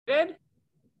David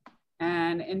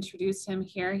and introduce him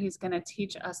here. He's going to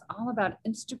teach us all about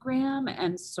Instagram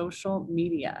and social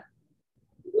media.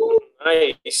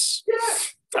 Nice.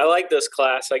 I like this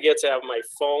class. I get to have my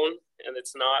phone and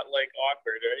it's not like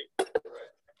awkward, right?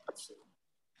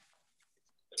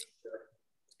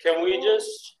 Can we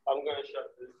just, I'm going to shut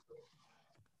this.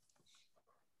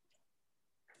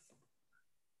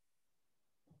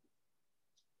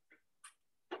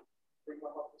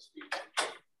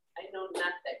 I know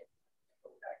nothing.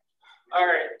 All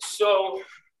right, so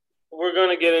we're going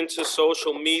to get into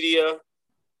social media.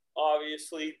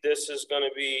 Obviously, this is going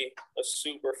to be a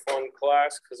super fun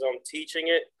class because I'm teaching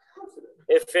it.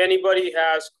 If anybody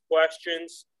has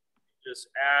questions, just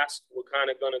ask. We're kind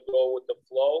of going to go with the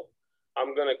flow.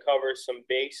 I'm going to cover some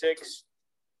basics.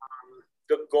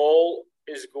 The goal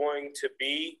is going to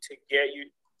be to get you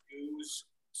to use,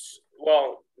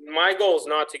 well, my goal is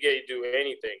not to get you to do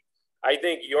anything. I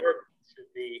think your goal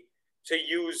should be to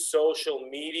use social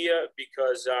media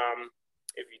because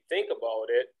if you think about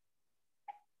it,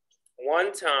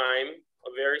 one time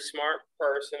a very smart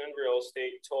person in real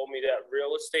estate told me that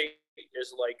real estate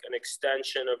is like an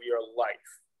extension of your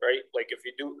life, right? Like if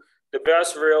you do, the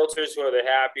best realtors who are the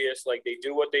happiest, like they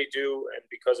do what they do, and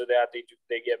because of that,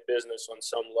 they get business on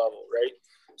some level, right?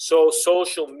 So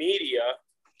social media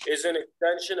is an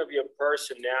extension of your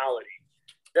personality.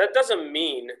 That doesn't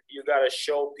mean you got to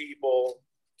show people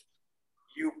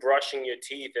you brushing your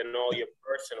teeth and all your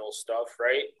personal stuff,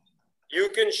 right? You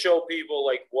can show people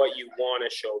like what you want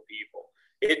to show people.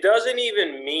 It doesn't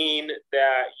even mean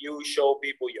that you show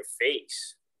people your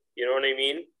face. You know what I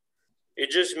mean? It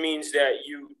just means that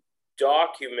you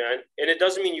document, and it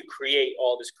doesn't mean you create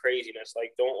all this craziness.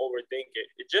 Like, don't overthink it.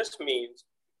 It just means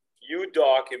you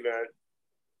document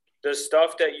the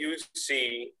stuff that you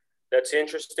see that's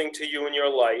interesting to you in your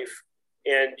life,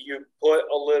 and you put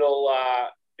a little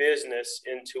business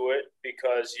into it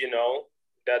because, you know,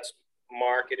 that's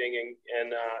marketing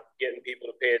and getting people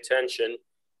to pay attention,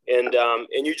 and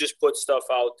you just put stuff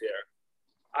out there.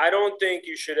 I don't think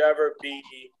you should ever be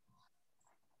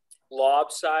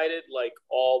lopsided like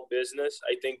all business.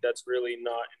 I think that's really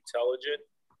not intelligent,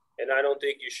 and I don't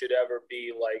think you should ever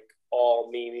be like all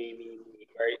me,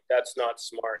 right? That's not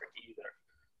smart either.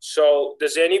 So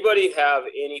does anybody have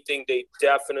anything they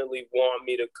definitely want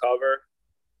me to cover?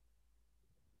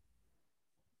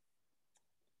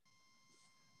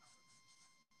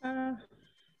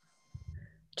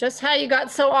 Just how you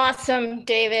got so awesome,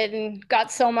 David, and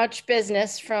got so much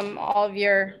business from all of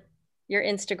your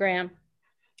Instagram.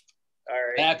 All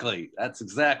right. Exactly. That's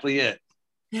exactly it.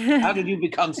 How did you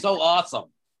become so awesome?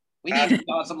 We need to be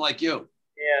awesome like you.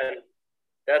 Yeah,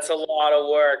 that's a lot of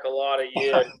work, a lot of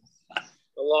years,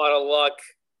 a lot of luck.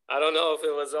 I don't know if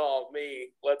it was all me.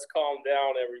 Let's calm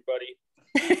down, everybody.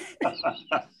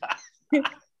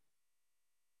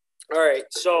 All right,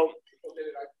 so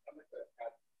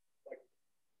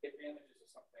advantages of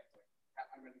something like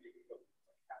I'm going to give you a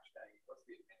hashtag. What's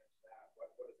the advantage of that?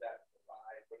 What does that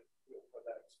provide? What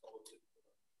that exposes to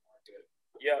the market?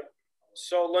 Yeah.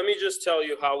 So let me just tell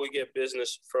you how we get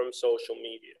business from social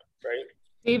media, right?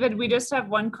 David, we just have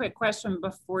one quick question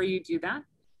before you do that.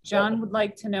 John would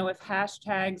like to know if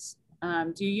hashtags,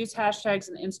 do you use hashtags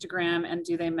in Instagram and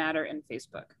do they matter in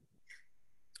Facebook?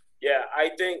 Yeah, I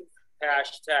think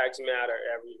hashtags matter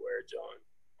everywhere, John.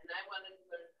 And I want to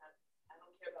learn I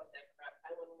don't care about that crap.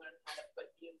 I want to learn how to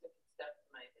put music and stuff to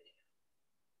my video.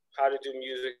 How to do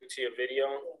music to your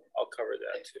video? I'll cover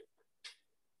that too.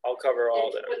 I'll cover all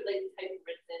that. Put like type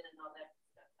written and all that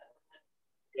stuff.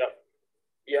 Yep.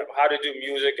 Yep. How to do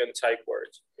music and type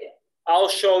words. Yeah. I'll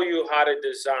show you how to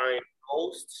design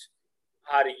posts,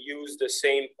 how to use the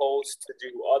same post to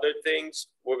do other things.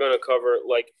 We're going to cover,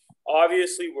 like,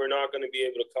 obviously we're not going to be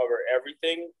able to cover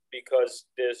everything because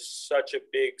there's such a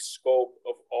big scope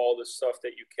of all the stuff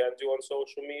that you can do on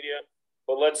social media.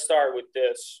 But let's start with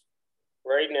this.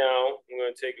 Right now, I'm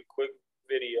going to take a quick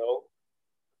video.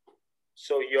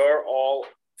 So your all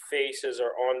faces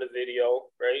are on the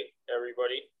video, right,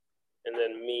 everybody? And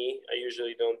then me, I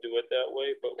usually don't do it that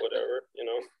way, but whatever, you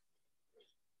know.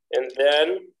 And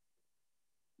then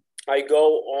I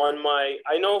go on my,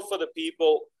 I know for the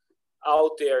people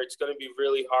out there, it's going to be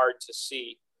really hard to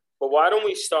see, but why don't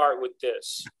we start with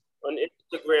this, an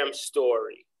Instagram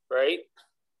story, right?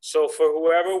 So for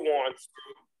whoever wants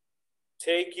to,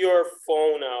 take your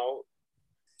phone out.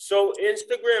 So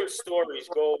Instagram stories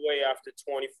go away after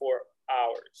 24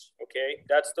 hours, okay?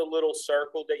 That's the little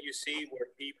circle that you see where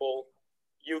people,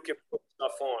 you can put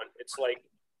stuff on. It's like,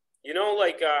 you know,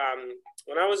 like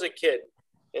when I was a kid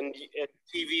and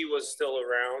TV was still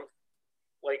around,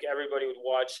 like everybody would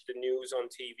watch the news on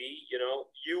TV, you know,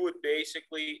 you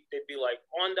basically, they'd be like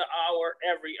on the hour,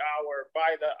 every hour,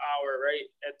 by the hour, right?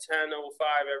 At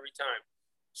 10:05 every time.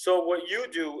 So what you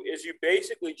do is you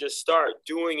basically just start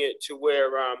doing it to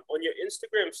where on your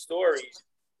Instagram stories,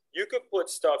 you could put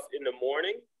stuff in the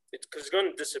morning. It's because it's going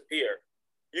to disappear.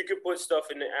 You could put stuff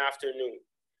in the afternoon.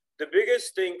 The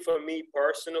biggest thing for me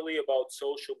personally about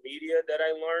social media that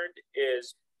I learned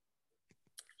is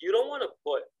you don't want to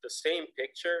put the same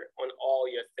picture on all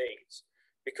your things,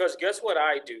 because guess what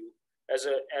I do as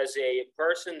a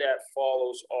person that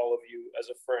follows all of you as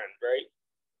a friend, right?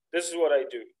 This is what I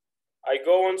do. I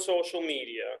go on social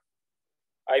media.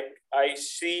 I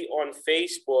see on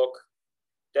Facebook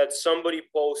that somebody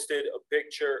posted a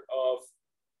picture of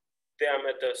them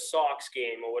at the Sox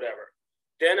game or whatever.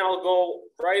 Then I'll go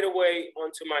right away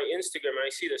onto my Instagram and I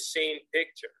see the same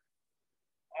picture.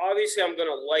 Obviously, I'm going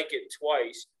to like it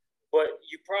twice, but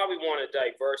you probably want to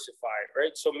diversify it,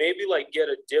 right? So maybe like get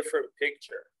a different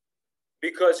picture.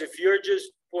 Because if you're just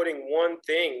putting one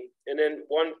thing and then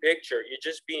one picture,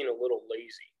 you're just being a little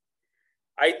lazy.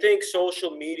 I think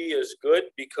social media is good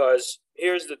because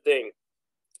here's the thing.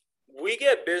 We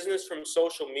get business from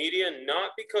social media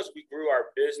not because we grew our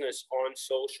business on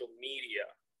social media,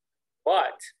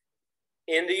 but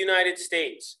in the United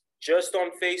States, just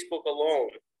on Facebook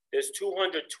alone, there's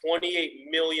 228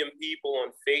 million people on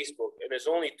Facebook, and there's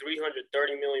only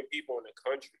 330 million people in the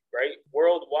country, right?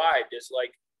 Worldwide, there's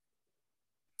like,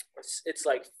 it's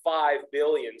like 5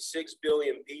 billion, 6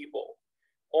 billion people.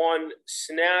 On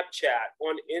Snapchat,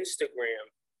 on Instagram,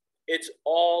 it's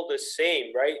all the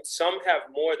same, right? Some have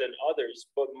more than others,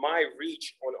 but my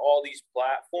reach on all these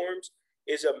platforms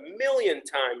is a million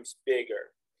times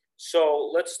bigger.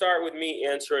 So let's start with me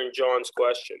answering John's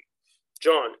question.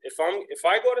 John, if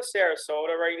I go to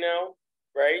Sarasota right now,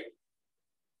 right,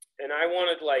 and I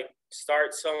want to like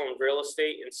start selling real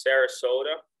estate in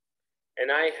Sarasota,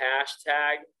 and I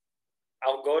hashtag,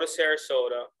 I'll go to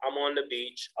Sarasota, I'm on the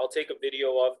beach, I'll take a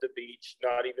video of the beach,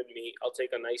 not even me, I'll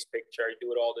take a nice picture, I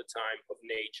do it all the time, of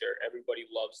nature, everybody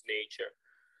loves nature,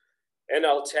 and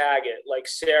I'll tag it like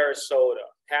Sarasota,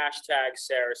 hashtag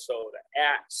Sarasota,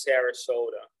 at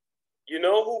Sarasota. You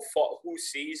know who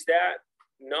sees that?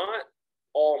 Not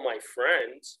all my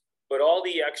friends, but all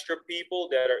the extra people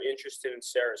that are interested in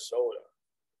Sarasota.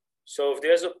 So if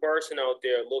there's a person out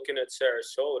there looking at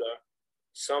Sarasota,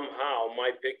 somehow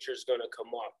my picture's going to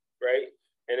come up, right?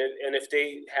 And if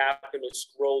they happen to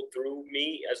scroll through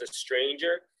me as a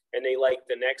stranger and they like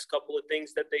the next couple of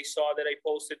things that they saw that I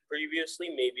posted previously,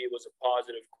 maybe it was a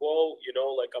positive quote, you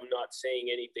know, like I'm not saying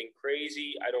anything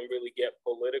crazy, I don't really get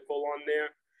political on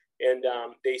there. And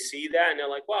they see that and they're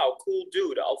like, wow, cool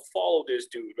dude, I'll follow this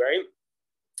dude, right?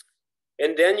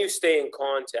 And then you stay in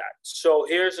contact. So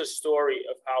here's a story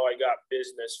of how I got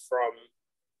business from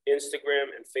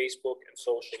Instagram and Facebook and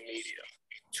social media.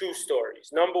 2 stories.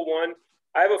 Number one,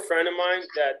 I have a friend of mine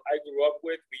that I grew up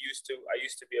with. I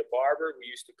used to be a barber. We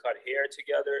used to cut hair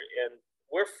together, and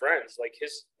we're friends. Like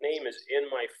his name is in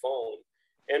my phone.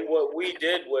 And what we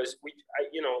did was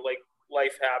like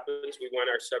life happens. We went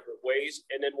our separate ways.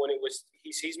 And then when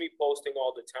he sees me posting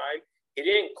all the time, he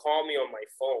didn't call me on my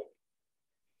phone.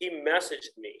 He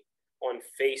messaged me on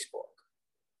Facebook.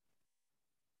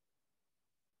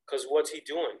 Because what's he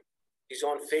doing? He's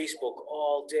on Facebook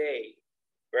all day,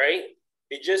 right?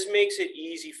 It just makes it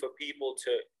easy for people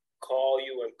to call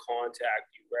you and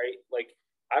contact you, right? Like,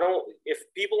 if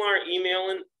people aren't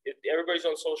emailing, if everybody's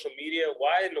on social media,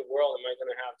 why in the world am I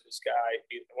going to have this guy?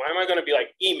 Why am I going to be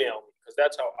like, email me? Because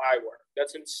that's how I work.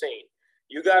 That's insane.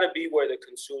 You got to be where the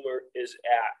consumer is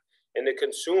at. And the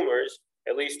consumers,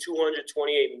 at least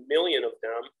 228 million of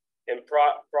them, and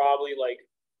probably like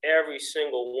every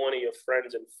single one of your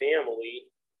friends and family,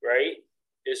 right,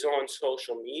 is on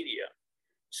social media.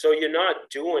 So you're not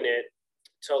doing it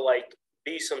to like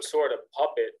be some sort of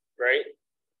puppet, right?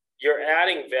 You're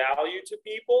adding value to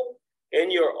people,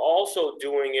 and you're also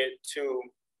doing it to,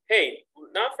 hey,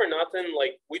 not for nothing,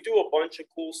 like we do a bunch of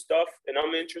cool stuff and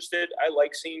I'm interested. I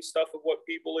like seeing stuff of what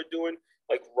people are doing.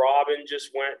 Like Robin just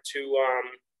went to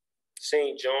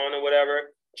St. John or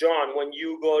whatever. John, when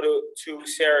you go to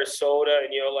Sarasota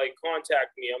and you're like,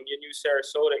 contact me, I'm your new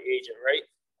Sarasota agent, right?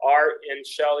 Art and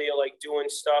Shelly are like doing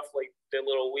stuff like their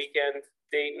little weekend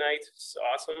date nights. It's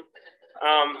awesome.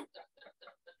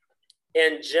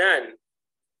 And Jen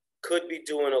could be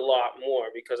doing a lot more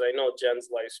because I know Jen's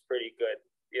life's pretty good,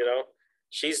 you know?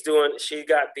 She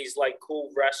got these like cool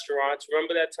restaurants.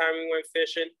 Remember that time we went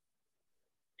fishing?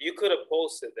 You could have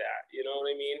posted that, you know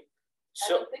what I mean?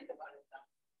 So, I don't think about it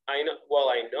though. I know. Well,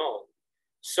 I know.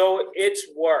 So it's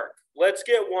work. Let's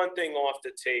get one thing off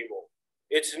the table.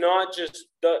 It's not just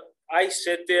I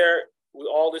sit there with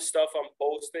all this stuff I'm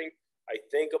posting, I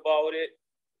think about it.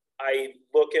 I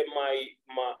look at my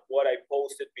what I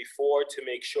posted before to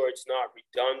make sure it's not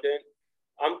redundant.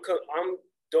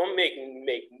 Don't make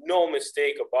no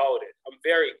mistake about it. I'm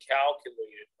very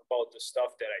calculated about the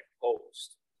stuff that I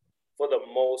post for the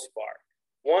most part.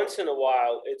 Once in a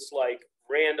while, it's like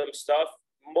random stuff,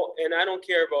 and I don't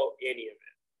care about any of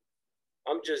it.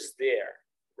 I'm just there,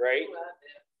 right?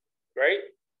 Right?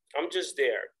 I'm just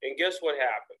there. And guess what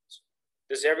happens?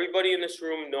 Does everybody in this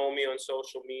room know me on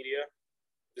social media?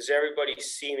 Does everybody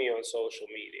see me on social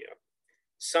media?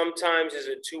 Sometimes is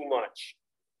it too much?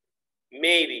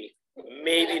 Maybe,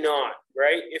 maybe not,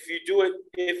 right? If you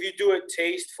do it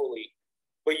tastefully,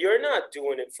 but you're not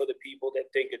doing it for the people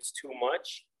that think it's too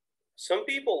much. Some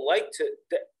people like to,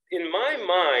 in my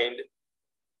mind,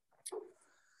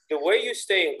 the way you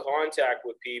stay in contact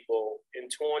with people in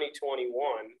 2021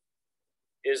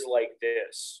 is like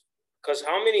this. Because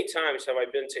how many times have I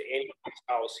been to anyone's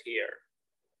house here?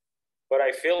 But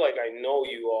I feel like I know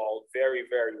you all very,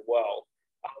 very well.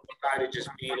 Outside of just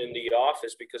being in the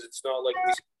office, because it's not like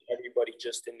we see everybody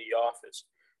just in the office.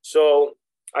 So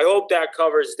I hope that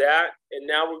covers that. And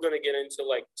now we're going to get into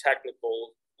like technical,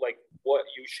 like what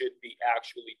you should be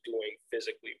actually doing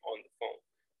physically on the phone.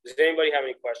 Does anybody have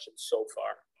any questions so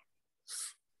far?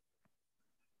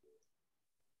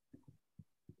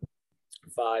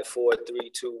 5, 4,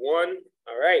 3, 2, 1.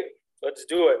 All right, let's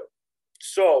do it.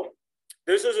 So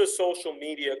this is a social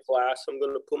media class. I'm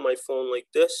going to put my phone like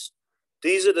this.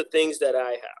 These are the things that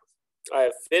I have. I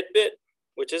have Fitbit,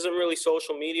 which isn't really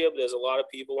social media, but there's a lot of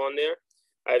people on there.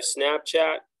 I have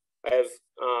Snapchat. I have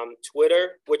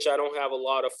Twitter, which I don't have a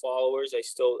lot of followers. I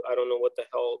don't know what the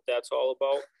hell that's all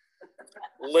about.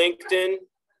 LinkedIn.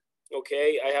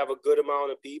 Okay, I have a good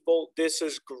amount of people. This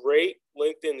is great.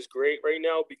 LinkedIn's great right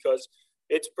now because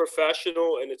it's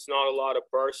professional and it's not a lot of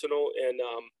personal. And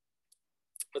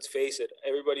let's face it,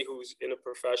 everybody who's in a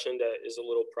profession that is a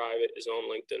little private is on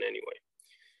LinkedIn anyway.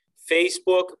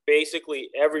 Facebook, basically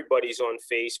everybody's on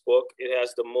Facebook. It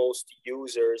has the most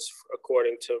users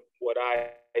according to what I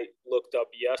looked up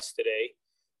yesterday.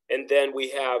 And then we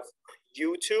have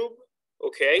YouTube,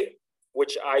 okay,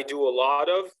 which I do a lot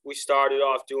of. We started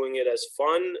off doing it as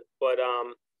fun, but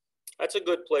that's a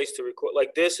good place to record.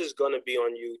 Like this is going to be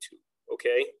on YouTube,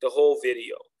 okay, the whole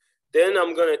video. Then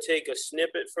I'm going to take a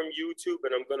snippet from YouTube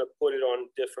and I'm going to put it on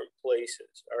different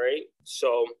places, all right?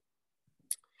 So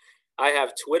I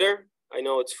have Twitter. I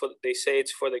know they say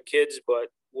it's for the kids, but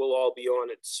we'll all be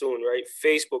on it soon, right?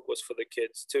 Facebook was for the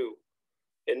kids too.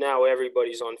 And now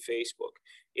everybody's on Facebook.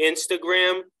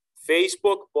 Instagram,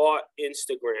 Facebook bought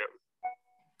Instagram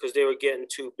because they were getting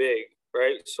too big,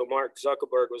 right? So Mark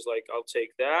Zuckerberg was like, I'll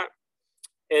take that.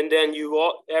 And then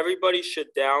everybody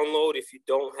should download, if you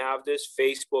don't have this,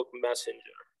 Facebook Messenger.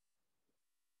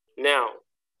 Now,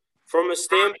 from a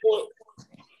standpoint,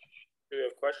 do you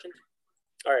have questions?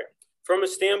 All right. From a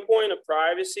standpoint of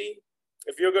privacy,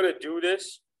 if you're going to do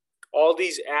this, all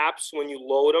these apps, when you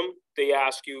load them, they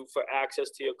ask you for access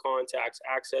to your contacts,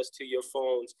 access to your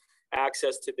phones,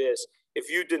 access to this.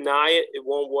 If you deny it, it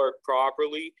won't work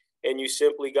properly. And you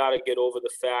simply got to get over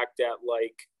the fact that,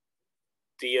 like,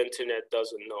 the internet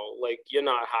doesn't know. Like, you're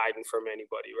not hiding from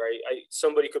anybody, right?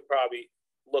 Somebody could probably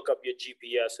look up your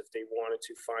GPS if they wanted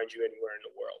to find you anywhere in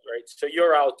the world, right? So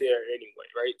you're out there anyway,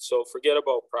 right? So forget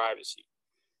about privacy.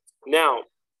 Now,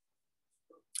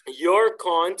 your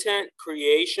content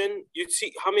creation, you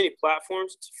see how many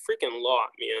platforms? It's a freaking lot,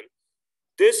 man.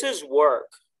 This is work.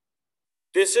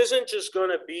 This isn't just going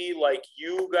to be like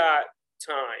you got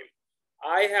time.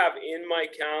 I have in my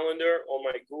calendar, on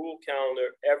my Google Calendar,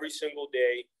 every single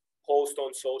day, post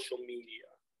on social media,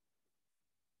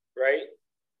 right?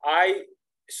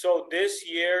 So this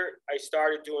year, I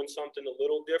started doing something a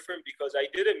little different because I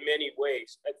did it many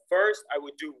ways. At first, I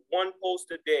would do one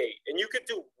post a day, and you could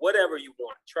do whatever you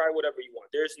want. Try whatever you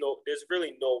want. There's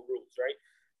really no rules, right?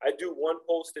 I do one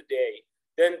post a day.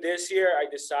 Then this year, I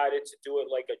decided to do it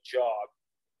like a job.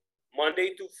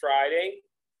 Monday through Friday,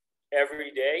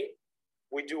 every day,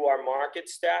 we do our market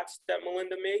stats that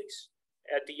Melinda makes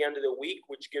at the end of the week,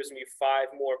 which gives me 5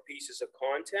 more pieces of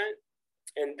content.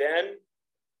 And then,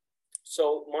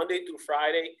 so Monday through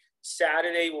Friday,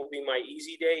 Saturday will be my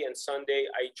easy day, and Sunday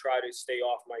I try to stay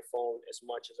off my phone as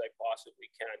much as I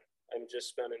possibly can. I'm just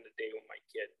spending the day with my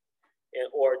kid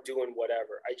or doing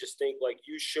whatever. I just think like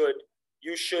you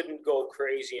shouldn't go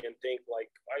crazy and think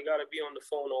like, I gotta be on the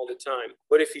phone all the time.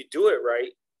 But if you do it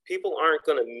right, people aren't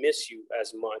going to miss you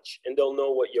as much and they'll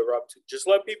know what you're up to. Just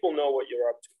let people know what you're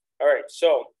up to. All right,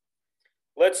 so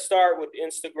let's start with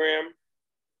Instagram.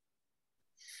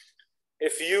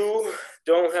 If you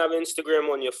don't have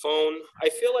Instagram on your phone, I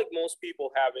feel like most people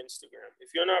have Instagram.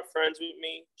 If you're not friends with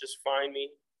me, just find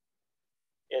me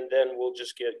and then we'll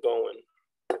just get going.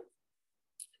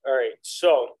 All right,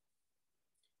 so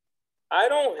I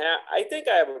think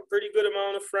I have a pretty good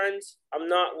amount of friends. I'm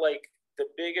not like the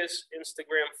biggest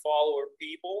Instagram follower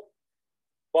people,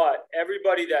 but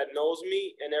everybody that knows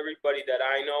me and everybody that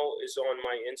I know is on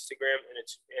my Instagram,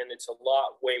 and it's a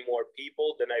lot way more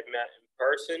people than I've met in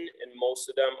person, and most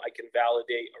of them I can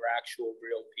validate are actual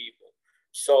real people.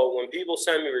 So when people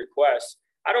send me requests,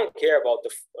 I don't care about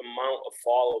the amount of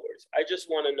followers. I just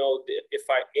want to know that if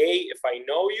I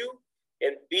know you,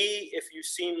 and B, if you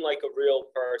seem like a real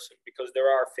person, because there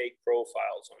are fake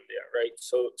profiles on there, right?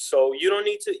 So you don't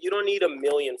need a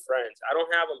million friends. I don't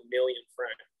have a million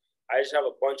friends. I just have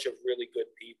a bunch of really good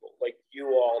people. Like,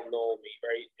 you all know me,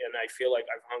 right? And I feel like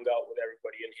I've hung out with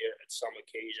everybody in here at some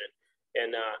occasion.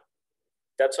 And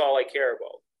that's all I care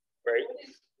about, right?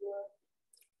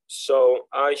 So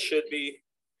I should be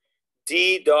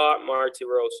D.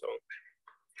 Martiroso,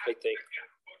 I think.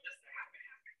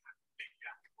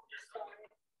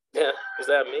 Yeah, is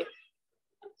that me?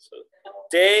 So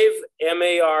Dave,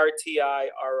 Martiroso.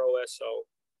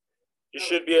 You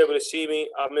should be able to see me.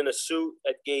 I'm in a suit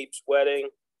at Gabe's wedding,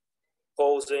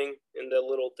 posing in the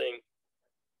little thing.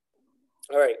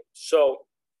 All right, so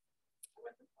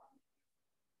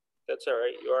that's all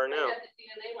right. You are now.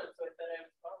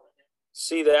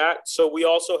 See that? So we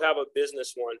also have a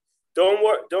business one. Don't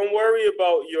worry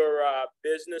about your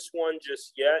business one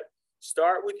just yet.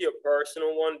 Start with your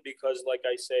personal one, because, like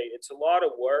I say, it's a lot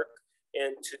of work.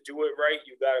 And to do it right,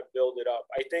 you got to build it up.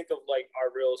 I think of like our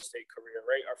real estate career,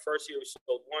 right? Our first year, we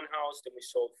sold one house, then we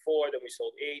sold 4, then we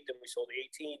sold 8, then we sold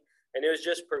 18. And it was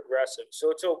just progressive.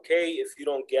 So it's okay if you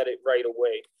don't get it right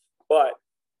away.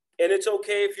 And it's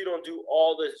okay if you don't do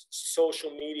all the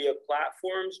social media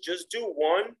platforms. Just do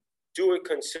one, do it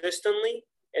consistently,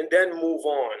 and then move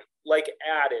on. Like,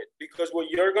 add it. Because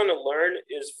what you're going to learn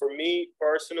is, for me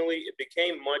personally, it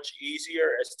became much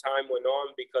easier as time went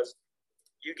on, because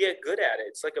you get good at it.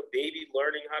 It's like a baby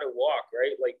learning how to walk,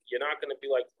 right? Like, you're not going to be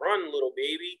like, run, little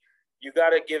baby. You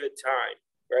got to give it time,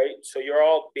 right? So you're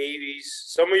all babies.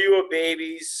 Some of you are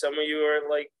babies. Some of you are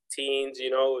like teens,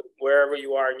 wherever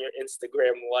you are in your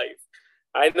Instagram life.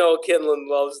 I know Kinlan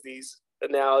loves these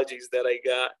analogies that I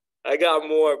got. I got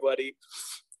more, buddy.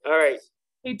 All right.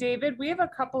 Hey, David, we have a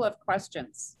couple of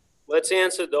questions. Let's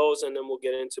answer those and then we'll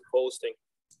get into posting.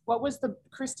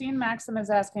 Christine Maxim is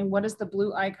asking, what is the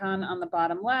blue icon on the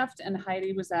bottom left? And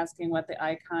Heidi was asking what the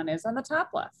icon is on the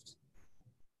top left.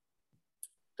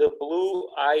 The blue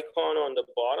icon on the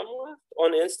bottom left?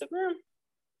 On Instagram?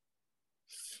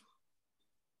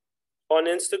 On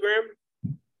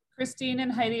Instagram? Christine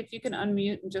and Heidi, if you can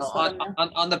unmute and just let them know.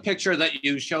 On the picture that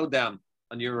you showed them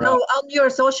on your on your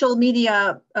social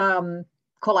media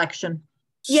collection.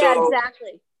 Yeah,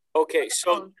 exactly. Okay,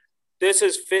 so this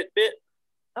is Fitbit.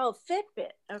 Oh,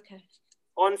 Fitbit. Okay.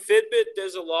 On Fitbit,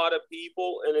 there's a lot of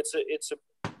people, and it's a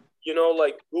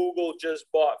like Google just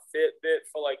bought Fitbit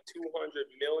for like 200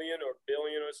 million or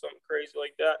billion or something crazy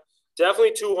like that.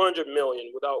 Definitely 200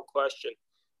 million without question.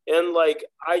 And like,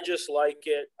 I just like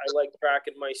it. I like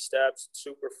tracking my steps. It's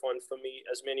super fun for me.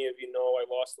 As many of you know, I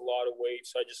lost a lot of weight,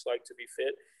 so I just like to be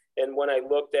fit. And when I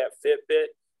looked at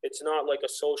Fitbit, it's not like a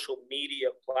social media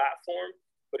platform,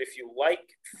 but if you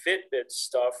like Fitbit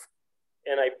stuff,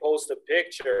 and I post a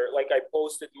picture, like I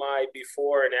posted my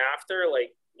before and after,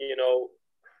 like,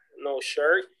 no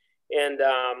shirt. And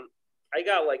I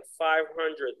got like 500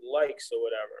 likes or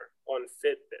whatever on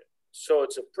Fitbit. So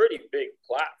it's a pretty big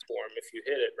platform if you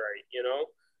hit it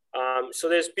right, So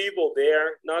there's people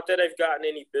there. Not that I've gotten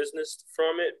any business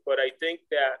from it, but I think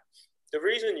that the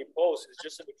reason you post is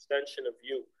just an extension of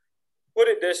you. Put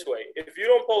it this way. If you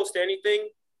don't post anything,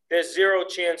 there's zero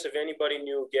chance of anybody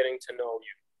new getting to know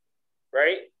you.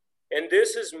 Right? And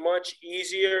this is much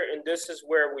easier, and this is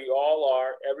where we all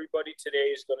are. Everybody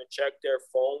today is going to check their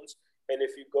phones. And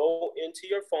if you go into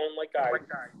your phone like I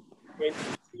do, and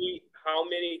see how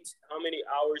many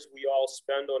hours we all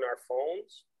spend on our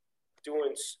phones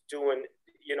doing,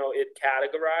 it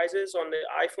categorizes on the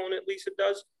iPhone, at least it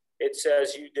does. It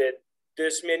says you did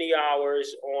this many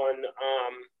hours on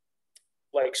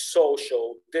like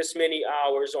social, this many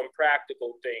hours on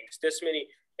practical things, this many.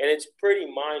 And it's pretty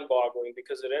mind-boggling,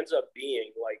 because it ends up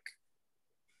being like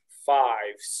 5,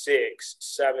 6,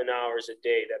 7 hours a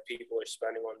day that people are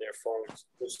spending on their phones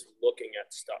just looking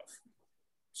at stuff.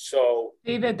 So,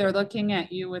 David, they're looking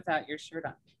at you without your shirt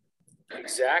on.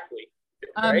 Exactly.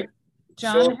 Right?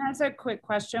 John has a quick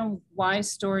question. Why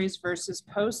stories versus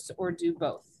posts, or do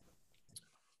both?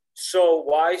 So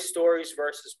why stories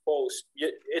versus posts?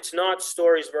 It's not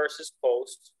stories versus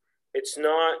posts. It's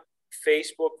not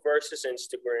Facebook versus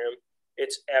Instagram.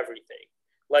 It's everything.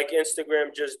 Like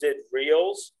Instagram just did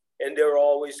reels, and they're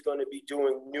always going to be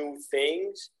doing new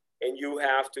things, and you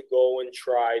have to go and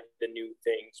try the new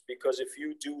things, because if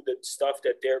you do the stuff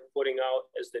that they're putting out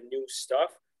as the new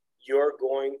stuff, you're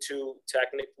going to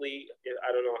technically,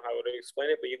 I don't know how to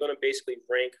explain it, but you're going to basically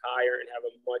rank higher and have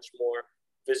a much more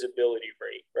visibility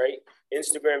rate, right?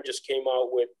 Instagram just came out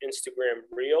with Instagram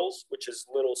Reels, which is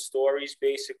little stories,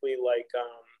 basically like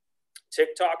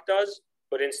TikTok does,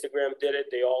 but Instagram did it.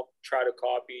 They all try to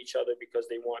copy each other because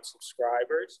they want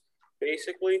subscribers,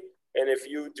 basically. And if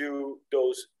you do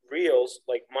those Reels,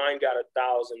 like mine got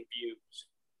 1,000 views.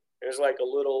 There's like a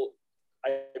little,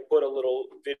 I put a little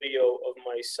video of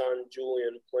my son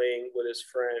Julian playing with his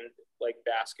friend like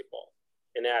basketball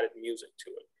and added music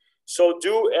to it. So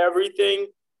do everything.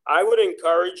 I would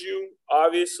encourage you,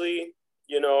 obviously,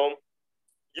 you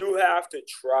have to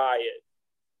try it.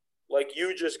 Like,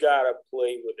 you just got to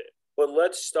play with it. But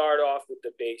let's start off with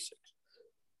the basics.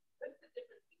 What's the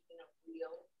difference between a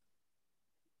reel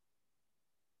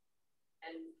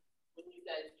and when you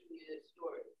guys do your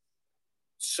stories?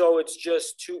 So it's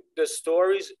just the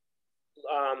stories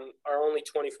are only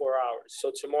 24 hours.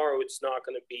 So tomorrow it's not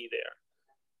going to be there.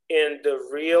 And the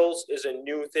reels is a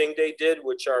new thing they did,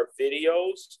 which are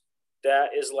videos. That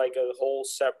is like a whole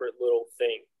separate little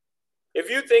thing. If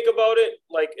you think about it,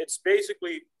 like, it's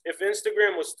basically, if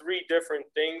Instagram was 3 different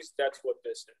things, that's what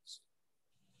this is.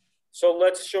 So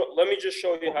let me just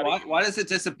show you how Why does it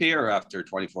disappear after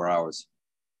 24 hours?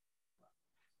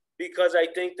 Because I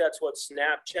think that's what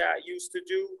Snapchat used to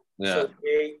do. Yeah. So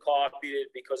they copied it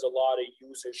because a lot of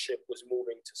usership was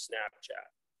moving to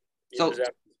Snapchat.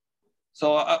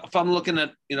 So if I'm looking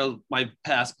at, my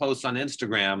past posts on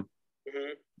Instagram,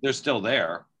 they're still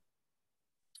there.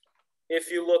 If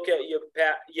you look at your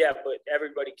yeah, but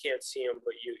everybody can't see them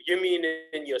but you. You mean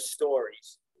in your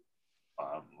stories?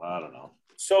 I don't know.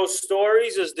 So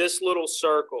stories is this little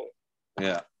circle.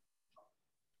 Yeah.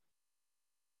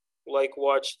 Like,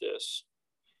 watch this.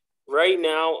 Right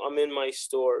now, I'm in my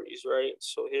stories, right?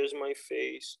 So here's my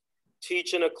face.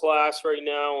 Teaching a class right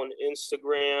now on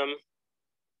Instagram.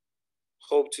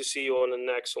 Hope to see you on the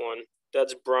next one.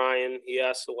 That's Brian. He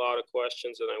asked a lot of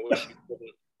questions, and I wish he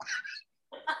couldn't.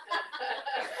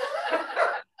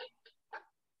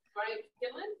 Brian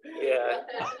Killen? Yeah.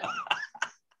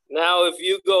 Now, if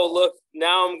you go look,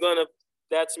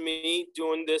 that's me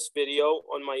doing this video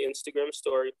on my Instagram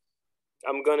story.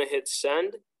 I'm going to hit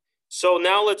send. So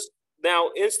now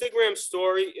Instagram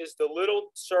story is the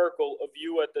little circle of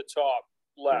you at the top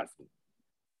left.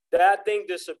 That thing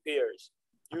disappears.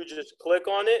 You just click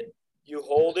on it, you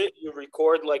hold it, you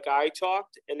record like I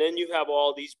talked, and then you have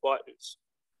all these buttons.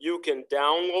 You can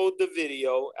download the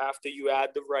video after you add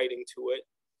the writing to it.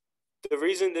 The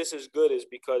reason this is good is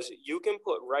because you can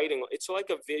put writing. It's like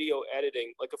a video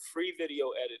editing, like a free video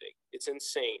editing. It's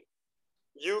insane.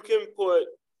 You can put,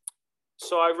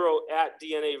 so I wrote at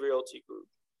DNA Realty Group.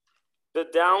 The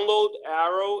download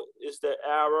arrow is the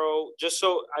arrow, just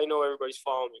so I know everybody's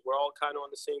following me. We're all kind of on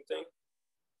the same thing.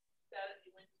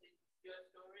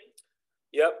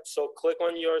 Yep, so click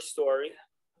on your story.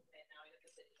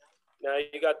 Now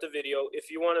you got the video. If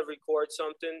you want to record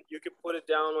something, you can put it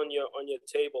down on your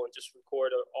table and just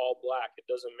record it all black. It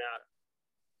doesn't matter.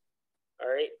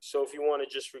 All right. So if you want to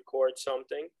just record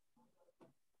something,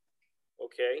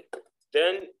 okay.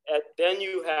 Then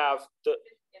you have the.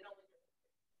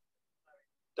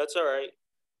 That's all right.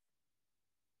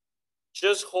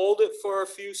 Just hold it for a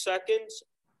few seconds.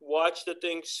 Watch the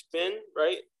thing spin,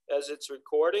 right, as it's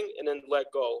recording, and then let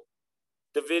go.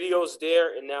 The video's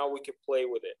there, and now we can play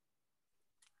with it.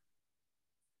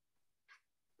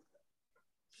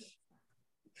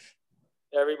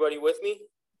 Everybody with me?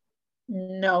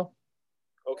 No.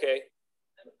 Okay.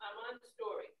 I'm on the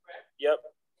story, correct? Yep.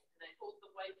 And I hold the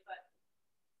white button.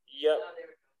 Yep. Oh, there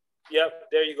we go. Yep.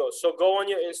 There you go. So go on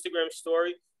your Instagram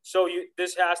story. So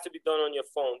this has to be done on your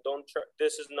phone.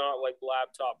 This is not like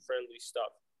laptop friendly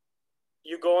stuff.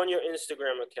 You go on your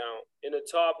Instagram account. In the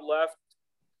top left,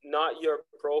 not your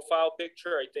profile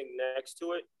picture, I think next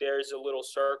to it, there's a little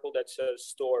circle that says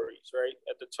stories, right?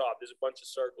 At the top, there's a bunch of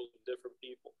circles with different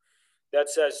people. That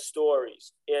says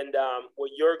stories. And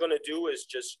what you're going to do is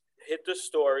just hit the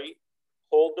story,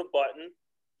 hold the button,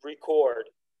 record.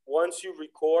 Once you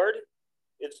record,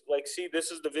 it's like, see, this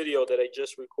is the video that I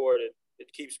just recorded.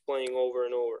 It keeps playing over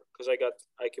and over because I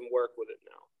can work with it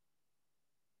now.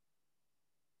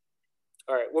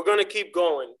 All right, we're going to keep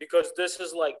going because this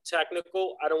is like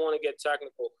technical. I don't want to get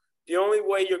technical. The only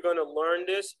way you're going to learn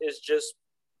this is just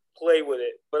play with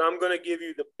it. But I'm going to give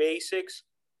you the basics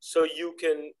so you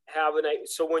can have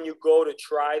so when you go to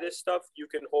try this stuff, you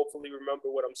can hopefully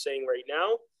remember what I'm saying right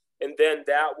now. And then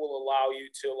that will allow you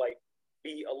to like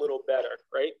be a little better,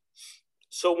 right?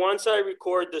 So once I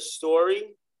record the story,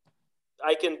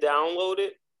 I can download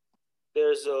it.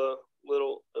 There's a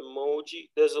little emoji.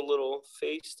 There's a little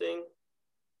face thing.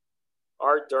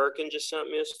 Art Durkin just sent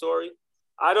me a story.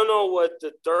 I don't know what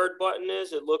the third button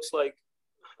is. It looks like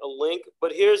a link,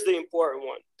 but here's the important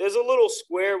one. There's a little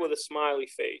square with a smiley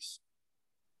face.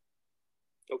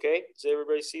 Okay, does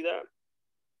everybody see that?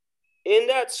 In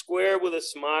that square with a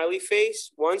smiley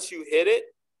face, once you hit it,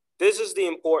 this is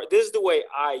the way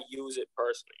I use it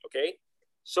personally, okay?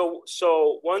 So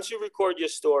once you record your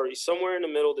story, somewhere in the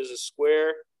middle, there's a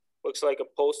square, looks like a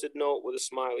Post-it note with a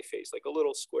smiley face, like a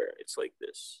little square. It's like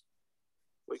this.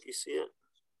 Like you see it?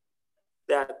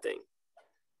 That thing.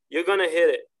 You're gonna hit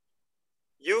it.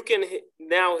 You can hit,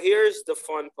 now here's the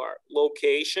fun part.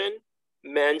 Location,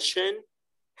 mention,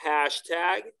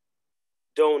 hashtag,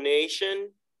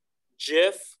 donation,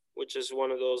 GIF, which is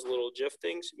one of those little GIF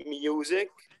things, music.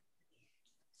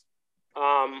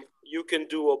 You can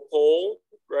do a poll,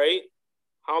 right?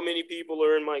 How many people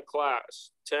are in my class?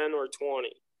 10 or 20.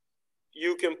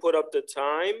 You can put up the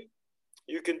time.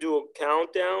 You can do a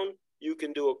countdown. You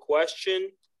can do a question.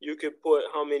 You could put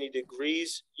how many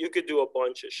degrees. You could do a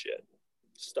bunch of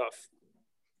stuff.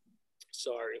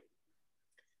 Sorry.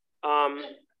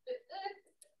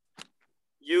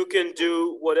 You can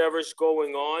do whatever's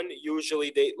going on.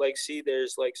 Usually they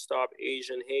there's like Stop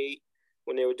Asian Hate.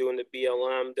 When they were doing the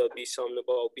BLM, there'll be something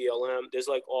about BLM. There's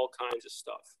like all kinds of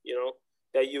stuff,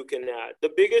 that you can add. The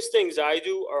biggest things I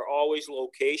do are always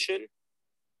location.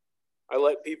 I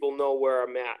let people know where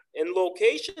I'm at. And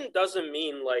location doesn't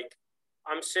mean like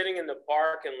I'm sitting in the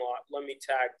parking lot, let me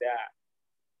tag that.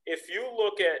 If you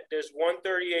look at, there's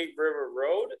 138 River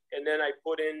Road, and then I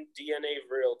put in DNA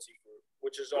Realty Group,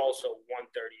 which is also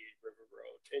 138 River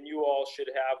Road. And you all should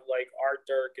have like Art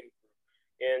Durkin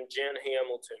and Jen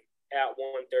Hamilton at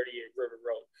 138 River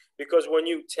Road. Because when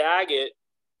you tag it,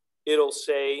 it'll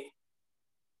say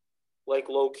like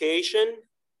location,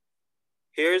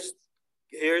 here's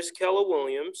Keller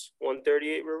Williams,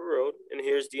 138 River Road, and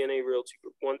here's DNA Realty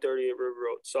Group, 138 River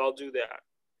Road. So I'll do that.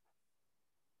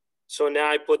 So now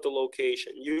I put the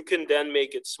location. You can then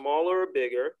make it smaller or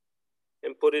bigger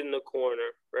and put it in the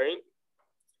corner, right?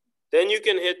 Then you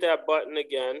can hit that button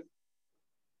again,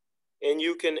 and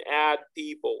you can add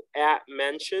people. At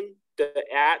mention, the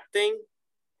at thing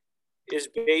is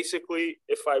basically,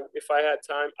 if I had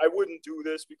time, I wouldn't do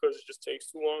this because it just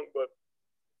takes too long, but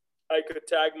I could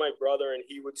tag my brother and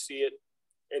he would see it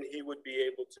and he would be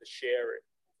able to share it.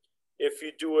 If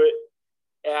you do it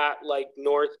at like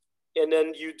North, and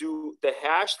then you do the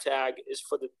hashtag is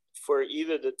for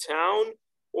either the town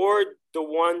or the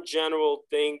one general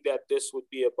thing that this would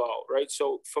be about, right?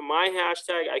 So for my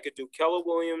hashtag, I could do Keller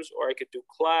Williams, or I could do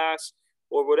class,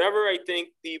 or whatever I think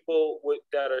people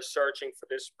that are searching for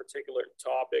this particular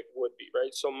topic would be,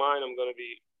 right? So mine,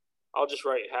 I'll just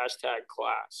write hashtag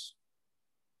class.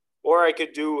 Or I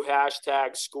could do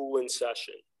hashtag school in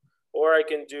session. Or I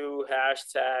can do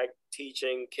hashtag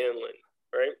teaching Kinlan,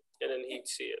 right? And then he'd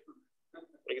see it.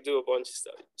 I could do a bunch of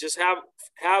stuff. Just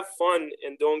have fun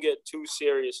and don't get too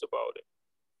serious about it.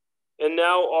 And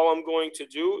now all I'm going to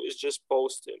do is just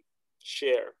post it,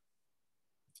 share.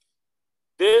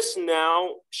 This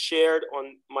now shared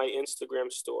on my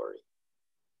Instagram story.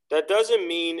 That doesn't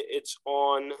mean it's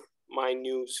on my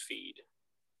news feed.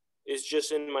 It's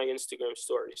just in my Instagram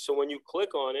story. So when you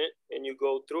click on it and you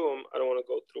go through them, I don't want to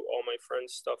go through all my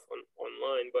friends' stuff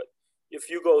online, but if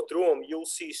you go through them, you'll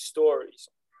see stories.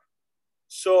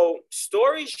 So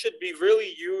stories should be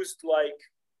really used like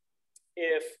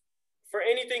if for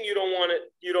anything you don't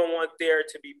want there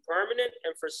to be permanent,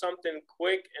 and for something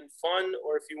quick and fun,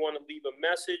 or if you want to leave a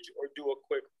message or do a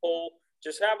quick poll,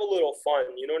 just have a little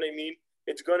fun. You know what I mean?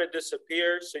 It's going to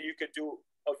disappear, so you could do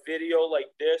a video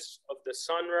like this of the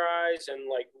sunrise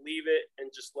and like leave it and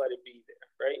just let it be there,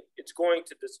 right? It's going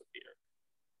to disappear.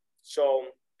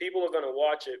 So people are going to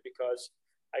watch it because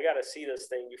I got to see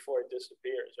this thing before it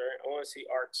disappears, right? I want to see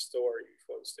Art's story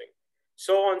before this thing.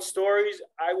 So on stories,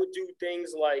 I would do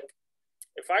things like,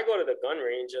 if I go to the gun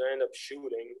range and I end up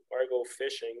shooting, or I go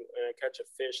fishing and I catch a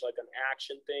fish, like an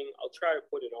action thing, I'll try to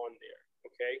put it on there,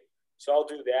 okay? So I'll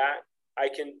do that.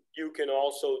 You can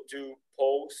also do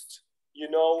posts.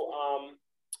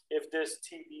 If this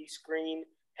TV screen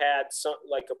had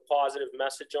like a positive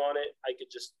message on it, I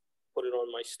could just put it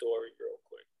on my story real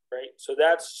quick, right? So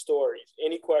that's stories.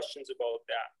 Any questions about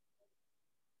that?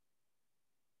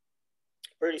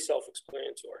 Pretty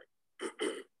self-explanatory.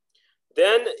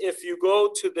 Then if you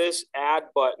go to this add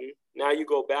button, now you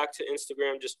go back to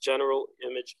Instagram, just general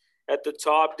image. At the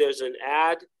top, there's an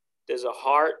add, there's a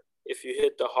heart. If you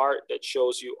hit the heart, that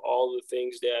shows you all the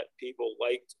things that people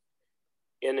liked.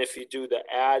 And if you do the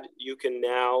add, you can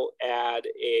now add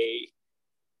a,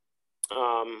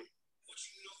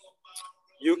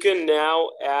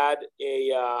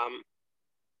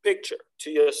 picture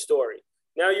to your story.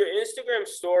 Now your Instagram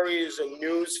story is a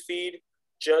news feed,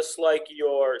 just like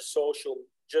your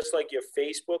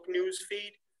Facebook news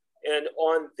feed. And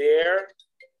on there,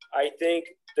 I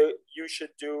think that you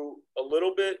should do a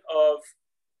little bit of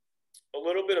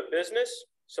business,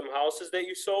 some houses that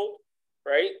you sold,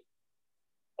 right?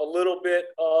 A little bit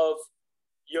of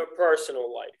your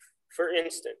personal life. For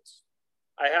instance,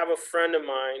 I have a friend of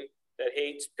mine that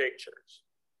hates pictures.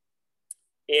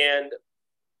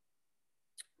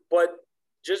 But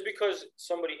just because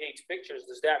somebody hates pictures,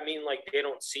 does that mean like they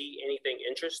don't see anything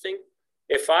interesting?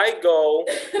 If I go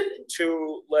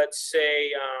to, let's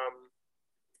say,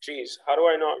 how do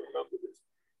I not remember this?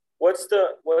 What's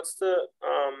the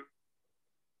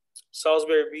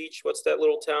Salisbury Beach? What's that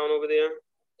little town over there?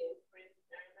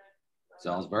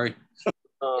 Salisbury.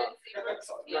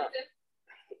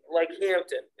 Like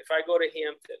Hampton. If I go to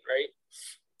Hampton, right,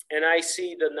 and I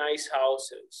see the nice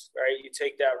houses, right? You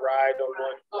take that ride on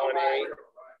 1A,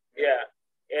 yeah,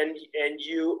 and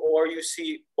you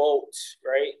see boats,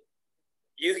 right?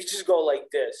 You can just go like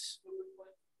this,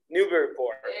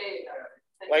 Newburyport,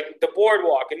 like the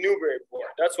boardwalk in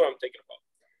Newburyport. That's what I'm thinking about.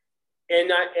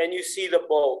 And you see the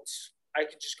boats. I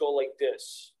could just go like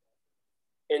this,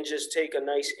 and just take a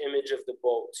nice image of the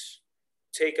boats.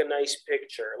 Take a nice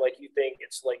picture, like you think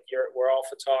it's like we're all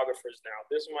photographers now.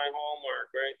 This is my hallmark,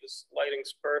 right? This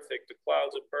lighting's perfect. The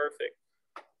clouds are perfect.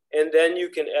 And then you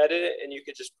can edit it and you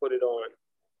can just put it on,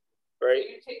 right?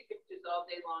 So you take pictures all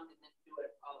day long and then do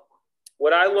it all at once.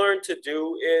 What I learned to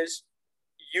do is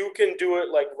you can do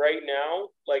it like right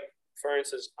now. Like, for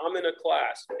instance, I'm in a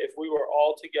class. If we were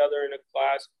all together in a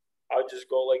class, I'll just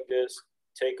go like this,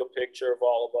 take a picture of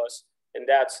all of us, and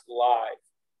that's live.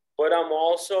 But I'm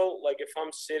also, like, if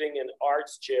I'm sitting in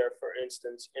Art's chair, for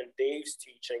instance, and Dave's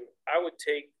teaching, I would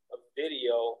take a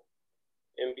video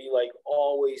and be like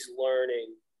always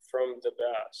learning from the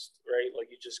best, right?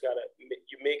 Like you just gotta,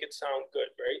 you make it sound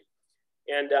good, right?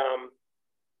 And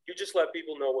you just let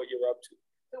people know what you're up to.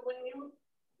 So when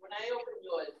I open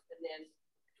yours and there's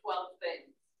 12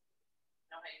 things, you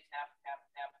know how you tap.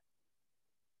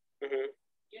 Mm-hmm.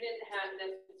 You didn't have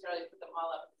necessarily put them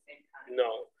all up at the same time.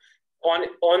 No.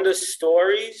 On the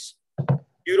stories,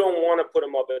 you don't want to put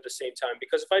them up at the same time,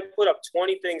 because if I put up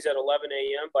 20 things at 11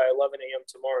 a.m., by 11 a.m.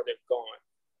 tomorrow, they're gone.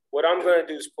 What I'm going to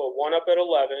do is put one up at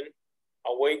 11.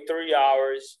 I'll wait 3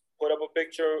 hours, put up a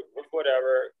picture of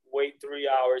whatever, wait 3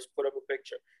 hours, put up a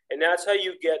picture. And that's how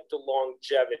you get the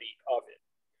longevity of it.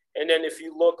 And then if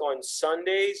you look on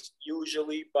Sundays,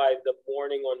 usually by the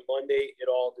morning on Monday, it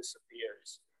all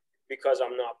disappears because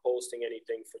I'm not posting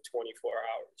anything for 24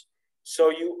 hours.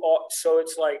 So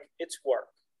it's like, it's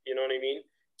work, you know what I mean?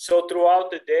 So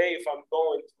throughout the day, if I'm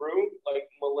going through, like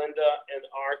Melinda and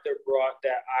Arthur brought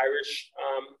that Irish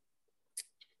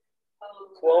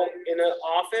quote in the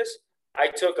office, I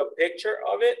took a picture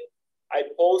of it. I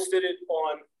posted it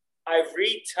I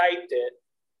retyped it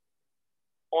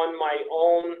on my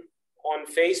own, on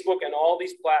Facebook and all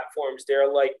these platforms.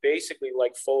 They're like basically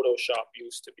like Photoshop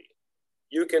used to be.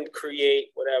 You can create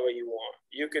whatever you want.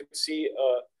 You could see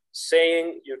a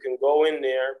saying, you can go in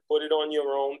there, put it on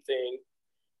your own thing,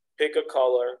 pick a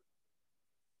color,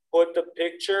 put the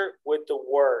picture with the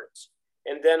words.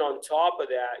 And then on top of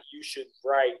that, you should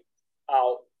write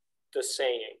out the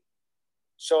saying.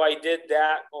 So I did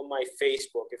that on my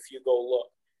Facebook, if you go look.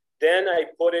 Then I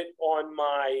put it on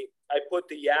I put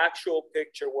the actual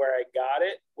picture where I got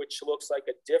it, which looks like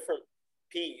a different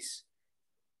piece,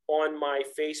 on my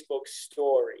Facebook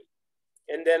story.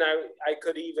 And then I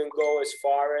could even go as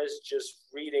far as just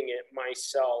reading it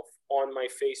myself on my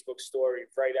Facebook story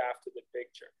right after the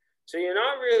picture. So you're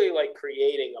not really like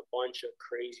creating a bunch of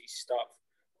crazy stuff.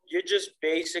 You're just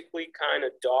basically kind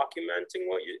of documenting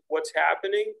what's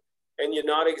happening, and you're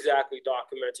not exactly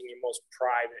documenting your most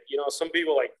private. You know, some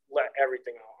people like let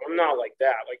everything out. I'm not like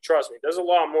that. Like, trust me, there's a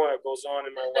lot more that goes on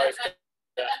in my life.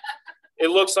 It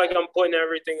looks like I'm putting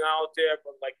everything out there,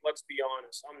 but like, let's be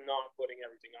honest, I'm not putting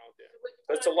everything out there.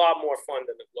 It's a lot more fun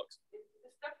than it looks. Is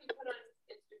the stuff you put on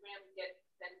Instagram get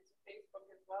sent to Facebook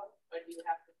as well, or do you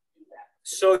have to do that?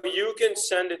 So you can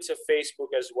send it to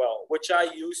Facebook as well, which I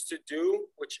used to do,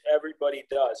 which everybody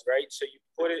does, right? So you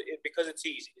put it, because it's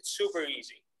easy. It's super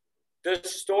easy. The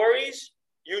stories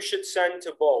you should send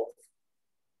to both,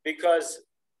 because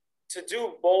to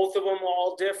do both of them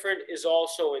all different is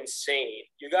also insane.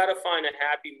 You got to find a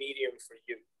happy medium for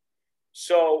you.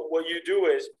 So what you do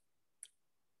is,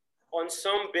 on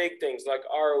some big things like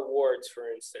our awards,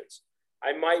 for instance,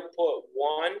 I might put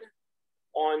one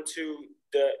onto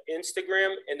the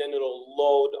Instagram and then it'll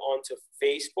load onto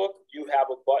Facebook. You have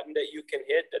a button that you can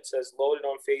hit that says loaded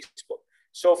on Facebook.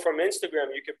 So from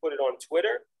Instagram, you can put it on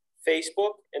Twitter,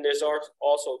 Facebook, and there's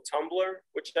also Tumblr,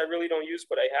 which I really don't use,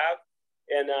 but I have,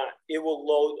 and it will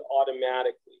load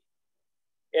automatically.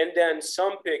 And then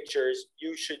some pictures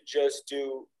you should just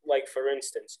do, like for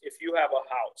instance, if you have a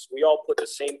house, we all put the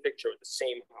same picture of the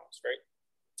same house, right?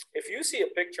 If you see a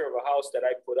picture of a house that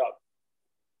I put up,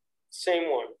 same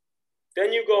one,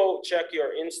 then you go check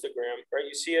your Instagram, right?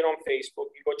 You see it on Facebook,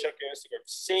 you go check your Instagram,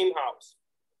 same house.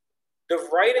 The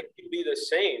writing can be the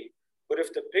same, but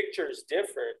if the picture is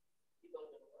different,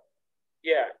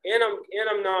 yeah, and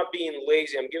I'm not being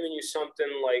lazy. I'm giving you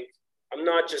something like, I'm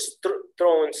not just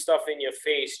throwing stuff in your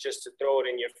face just to throw it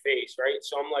in your face, right?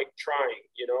 So I'm like trying,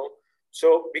 you know?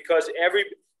 So because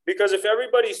if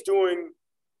everybody's doing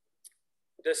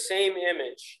the same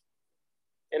image,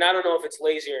 and I don't know if it's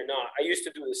lazy or not, I used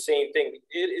to do the same thing.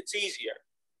 It's easier.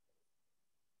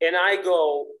 And I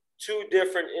go 2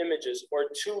 different images or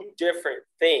 2 different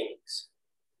things,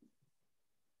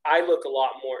 I look a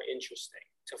lot more interesting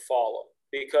to follow.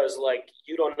 Because like,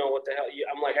 you don't know what the hell,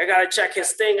 I'm like, I gotta check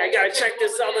his thing. I gotta check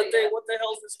this other thing. What the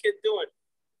hell is this kid doing?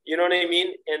 You know what I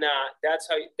mean? And that's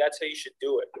how you should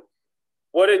do it.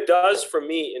 What it does for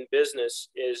me in business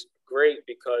is great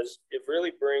because it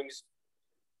really brings,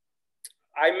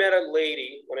 I met a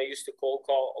lady when I used to cold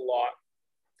call a lot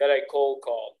that I cold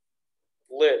called,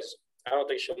 Liz. I don't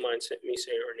think she'll mind me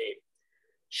saying her name.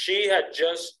 She had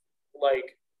just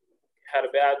like had a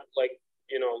bad, like,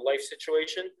 you know, life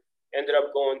situation. Ended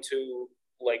up going to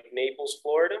like Naples,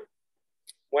 Florida.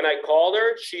 When I called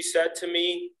her, she said to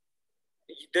me,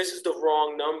 "This is the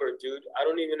wrong number, dude. I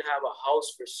don't even have a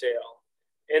house for sale."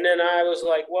 And then I was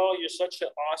like, "Well, you're such an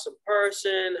awesome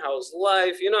person. How's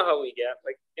life?" You know how we get.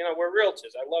 Like, you know, we're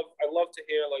realtors. I love to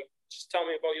hear, like, just tell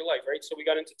me about your life, right? So we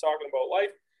got into talking about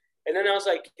life. And then I was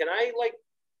like, "Can I like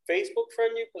Facebook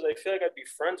friend you? Because I feel like I'd be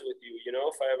friends with you, you know,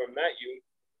 if I ever met you."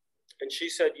 And she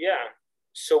said, "Yeah."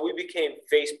 So we became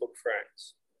Facebook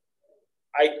friends.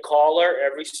 I'd call her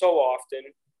every so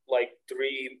often, like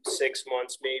 3-6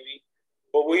 months maybe,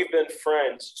 but we've been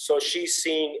friends. So she's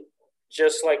seeing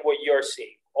just like what you're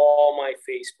seeing, all my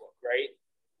Facebook, right?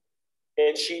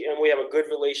 And we have a good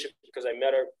relationship because I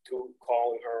met her through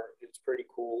calling her. It's pretty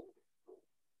cool.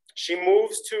 She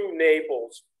moves to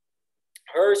Naples.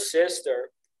 Her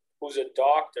sister, who's a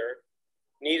doctor,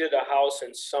 needed a house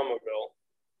in Somerville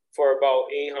for about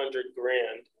 800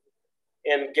 grand.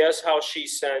 And guess how she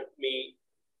sent me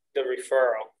the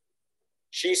referral?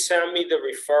 She sent me the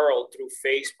referral through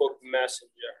Facebook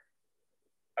Messenger.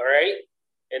 All right?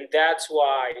 And that's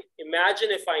why,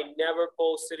 imagine if I never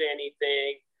posted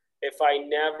anything, if I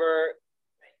never,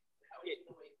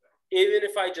 even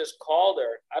if I just called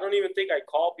her, I don't even think I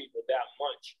call people that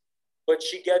much, but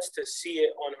she gets to see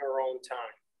it on her own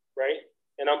time, right?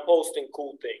 And I'm posting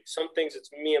cool things. Some things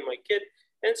it's me and my kid.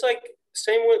 And it's like,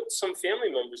 same with some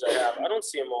family members I have. I don't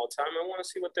see them all the time. I want to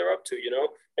see what they're up to, you know?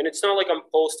 And it's not like I'm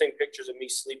posting pictures of me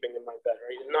sleeping in my bed,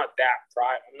 right? I'm not that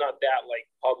private. I'm not that like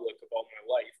public about my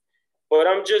life. But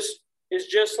it's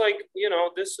just like, you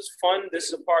know, this is fun. This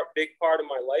is a big part of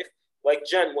my life. Like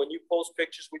Jen, when you post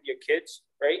pictures with your kids,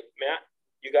 right? Matt,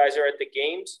 you guys are at the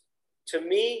games. To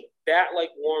me, that like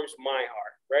warms my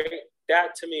heart, right?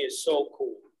 That to me is so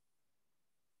cool.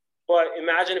 But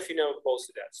imagine if you never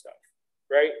posted that stuff,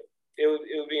 right? It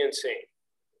would be insane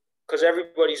because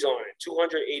everybody's on it.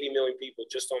 280 million people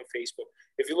just on Facebook.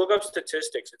 If you look up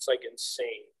statistics, it's like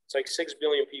insane. It's like 6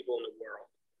 billion people in the world.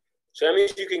 So that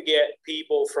means you can get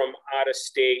people from out of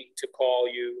state to call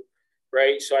you,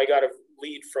 right? So I got a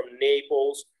lead from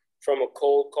Naples, from a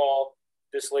cold call.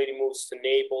 This lady moves to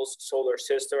Naples, sold her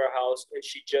sister a house, and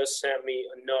she just sent me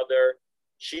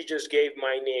she just gave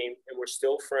my name, and we're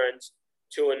still friends,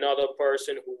 to another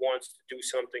person who wants to do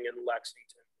something in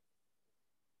Lexington.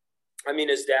 I mean,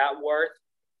 is that worth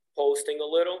posting a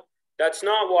little? That's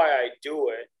not why I do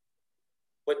it,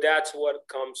 but that's what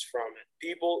comes from it.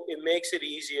 It makes it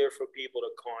easier for people to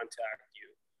contact you.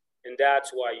 And that's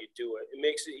why you do it. It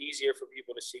makes it easier for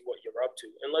people to see what you're up to.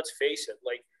 And let's face it,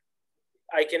 like,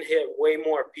 I can hit way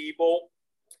more people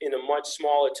in a much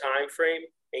smaller time frame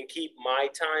and keep my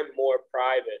time more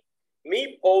private.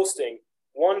 Me posting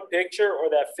one picture or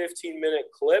that 15-minute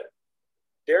clip,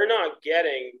 they're not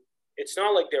getting, it's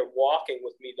not like they're walking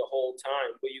with me the whole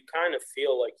time, but you kind of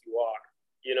feel like you are,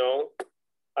 you know?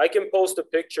 I can post a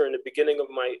picture in the beginning of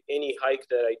any hike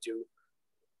that I do.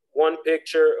 One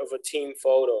picture of a team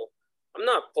photo. I'm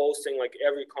not posting like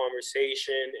every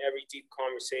conversation, every deep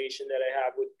conversation that I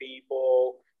have with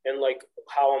people and like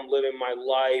how I'm living my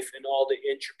life and all the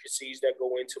intricacies that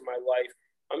go into my life.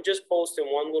 I'm just posting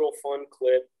one little fun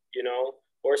clip, you know,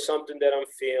 or something that I'm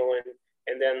feeling,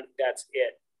 and then that's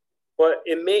it. But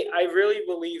I really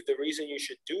believe the reason you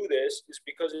should do this is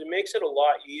because it makes it a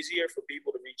lot easier for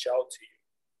people to reach out to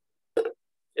you.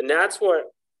 And that's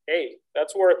what, hey,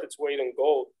 that's worth its weight in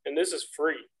gold. And this is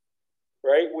free,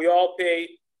 right? We all pay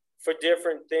for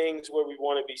different things where we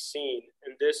want to be seen.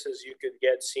 And this is, you could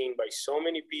get seen by so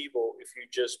many people if you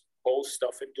just post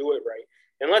stuff and do it right.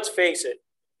 And let's face it,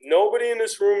 nobody in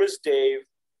this room is Dave,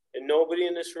 and nobody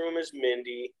in this room is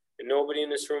Mindy, and nobody in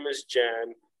this room is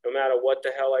Jen, no matter what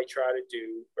the hell I try to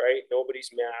do, right? Nobody's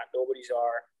Matt, nobody's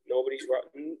R,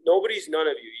 nobody's none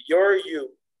of you. You're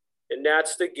you. And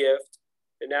that's the gift.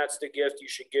 And that's the gift you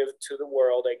should give to the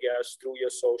world, I guess, through your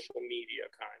social media,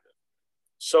 kind of.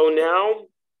 So now,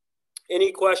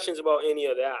 any questions about any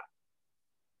of that?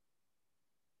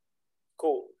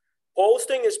 Cool.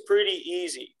 Posting is pretty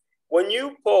easy. When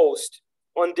you post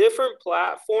on different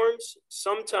platforms,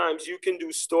 sometimes you can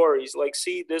do stories. Like,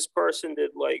 see, this person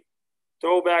did like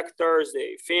Throwback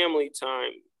Thursday, family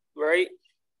time, right?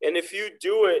 And if you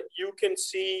do it, you can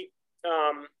see,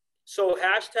 so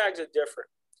hashtags are different.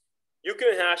 You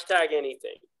can hashtag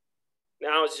anything.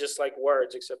 Now it's just like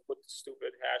words, except with the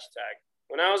stupid hashtag.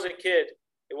 When I was a kid,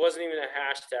 it wasn't even a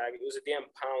hashtag. It was a damn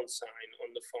pound sign on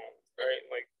the phone, right?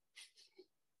 Like,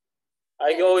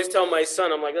 I always tell my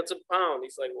son, I'm like, that's a pound.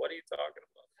 He's like, what are you talking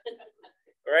about?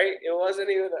 Right? It wasn't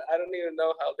even, I don't even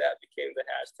know how that became the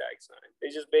hashtag sign.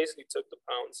 They just basically took the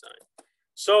pound sign.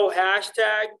 So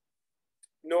hashtag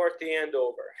North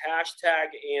Andover,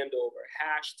 hashtag Andover,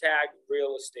 hashtag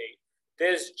real estate.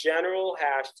 There's general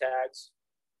hashtags,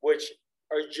 which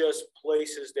are just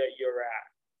places that you're at.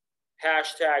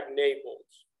 Hashtag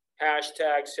Naples,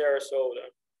 hashtag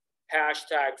Sarasota,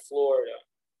 hashtag Florida,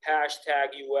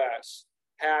 hashtag US,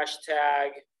 hashtag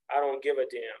I don't give a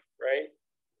damn, right?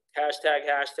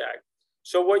 Hashtag.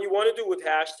 So what you want to do with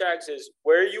hashtags is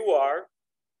where you are.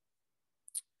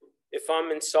 If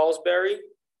I'm in Salisbury,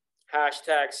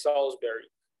 hashtag Salisbury.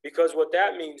 Because what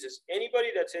that means is anybody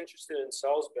that's interested in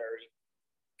Salisbury,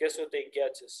 guess what they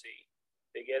get to see?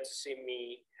 They get to see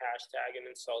me hashtagging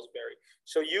in Salisbury.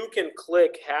 So you can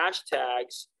click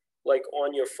hashtags like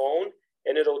on your phone,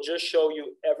 and it'll just show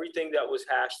you everything that was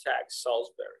hashtag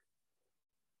Salisbury.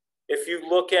 If you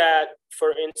look at,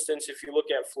 for instance, if you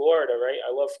look at Florida, right?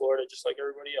 I love Florida just like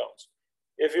everybody else.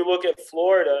 If you look at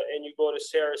Florida and you go to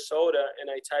Sarasota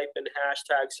and I type in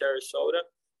hashtag Sarasota,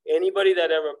 anybody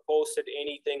that ever posted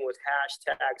anything with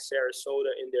hashtag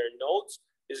Sarasota in their notes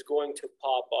is going to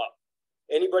pop up.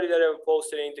 Anybody that ever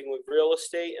posted anything with real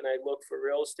estate and I look for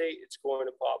real estate, it's going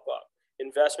to pop up.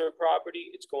 Investment property,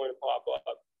 it's going to pop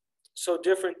up. So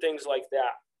different things like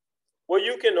that. What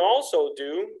you can also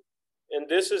do, and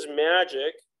this is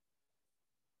magic,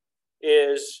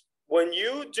 is when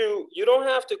you do, you don't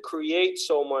have to create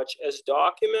so much as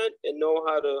document and know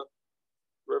how to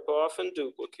rip off and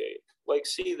duplicate. Like,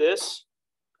 see this?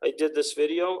 I did this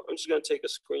video. I'm just going to take a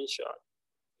screenshot.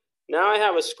 Now I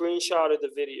have a screenshot of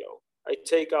the video. I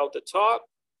take out the top,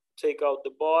 take out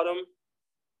the bottom,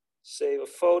 save a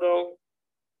photo,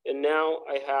 and now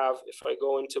I have, if I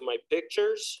go into my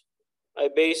pictures, I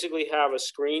basically have a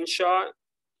screenshot.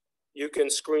 You can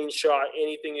screenshot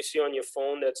anything you see on your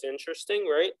phone that's interesting,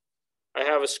 right? I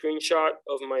have a screenshot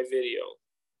of my video,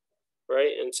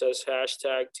 right? And it says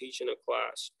hashtag teaching a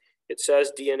class. It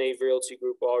says DNA Realty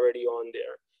Group already on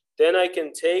there. Then I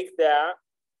can take that,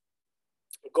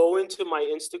 go into my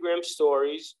Instagram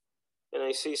stories, and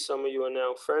I see some of you are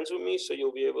now friends with me, so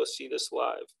you'll be able to see this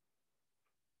live.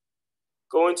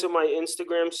 Go into my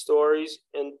Instagram stories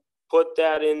and put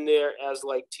that in there as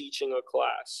like teaching a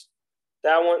class.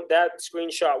 That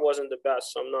screenshot wasn't the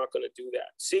best, so I'm not going to do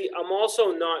that. See, I'm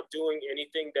also not doing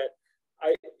anything that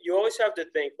you always have to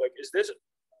think, like, is this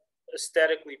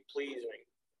aesthetically pleasing?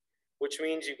 Which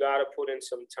means you got to put in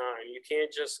some time. You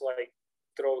can't just like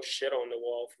throw shit on the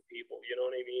wall for people. You know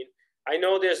what I mean? I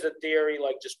know there's the theory,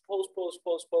 like just post,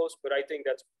 but I think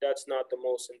that's not the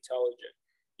most intelligent.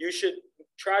 You should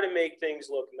try to make things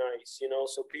look nice, you know,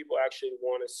 so people actually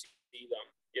want to see them,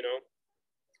 you know?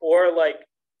 Or like,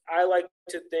 I like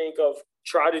to think of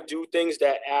try to do things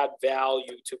that add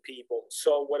value to people.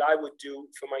 So what I would do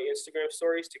for my Instagram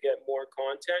stories to get more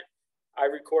content, I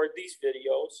record these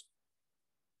videos.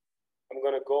 I'm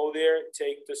going to go there,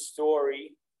 take the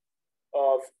story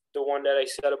of the one that I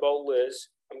said about Liz.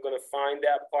 I'm going to find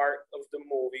that part of the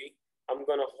movie. I'm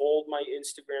going to hold my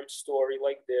Instagram story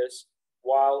like this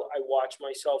while I watch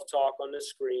myself talk on the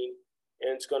screen.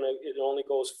 And it only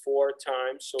goes 4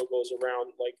 times. So it goes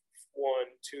around like 1,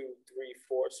 2, 3,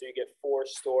 4. So you get 4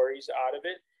 stories out of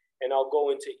it. And I'll go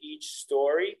into each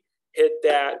story, hit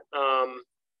that,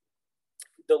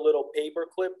 the little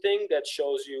paperclip thing that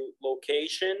shows you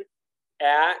location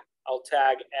I'll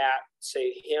tag at,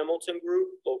 say, Hamilton Group,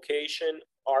 location,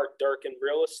 Art, Durkin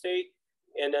Real Estate.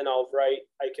 And then I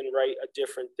can write a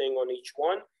different thing on each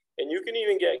one. And you can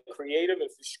even get creative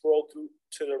if you scroll through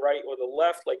to the right or the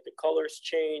left, like the colors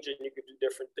change and you can do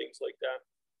different things like that.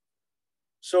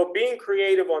 So being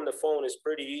creative on the phone is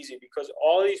pretty easy because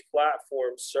all these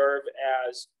platforms serve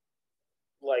as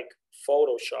like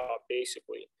Photoshop,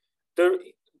 basically.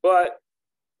 But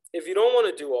if you don't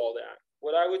want to do all that,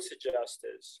 what I would suggest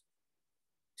is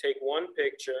take one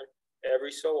picture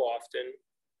every so often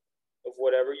of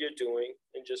whatever you're doing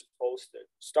and just post it.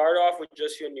 Start off with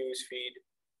just your news feed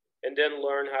and then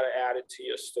learn how to add it to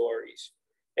your stories.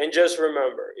 And just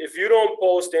remember, if you don't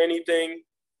post anything,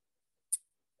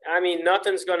 I mean,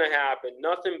 nothing's going to happen.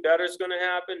 Nothing better is going to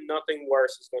happen. Nothing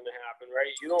worse is going to happen,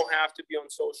 right? You don't have to be on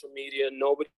social media.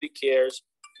 Nobody cares.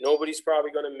 Nobody's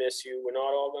probably going to miss you. We're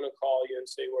not all going to call you and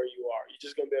say where you are. You're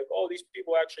just going to be like, oh, these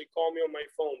people actually call me on my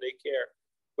phone. They care.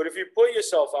 But if you put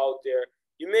yourself out there,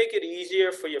 you make it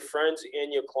easier for your friends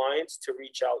and your clients to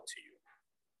reach out to you.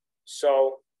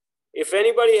 So if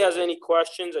anybody has any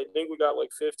questions, I think we got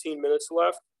like 15 minutes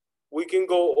left. We can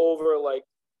go over like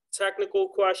technical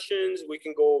questions. We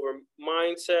can go over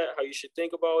mindset, how you should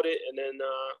think about it, and then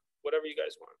whatever you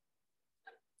guys want.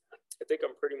 I think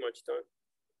I'm pretty much done.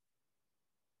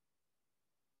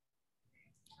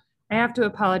 I have to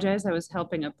apologize. I was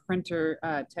helping a printer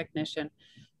technician.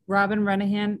 Robin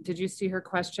Renahan, did you see her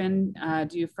question?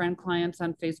 Do you friend clients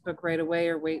on Facebook right away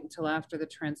or wait until after the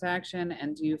transaction?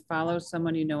 And do you follow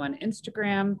someone you know on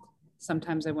Instagram?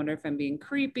 Sometimes I wonder if I'm being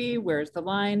creepy. Where's the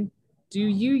line? Do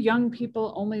you young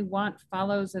people only want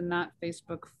follows and not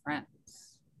Facebook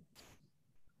friends?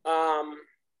 All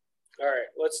right,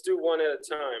 let's do one at a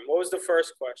time. What was the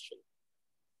first question?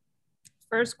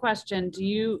 First question, do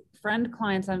you friend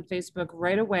clients on Facebook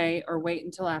right away or wait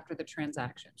until after the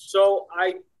transaction? So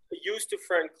I used to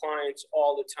friend clients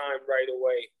all the time right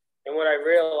away. And what I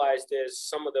realized is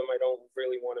some of them I don't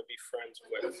really want to be friends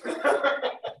with.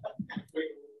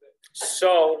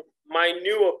 So my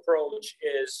new approach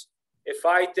is if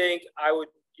I think I would,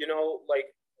 you know, like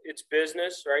it's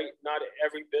business, right? Not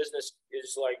every business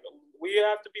is like, we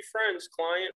have to be friends,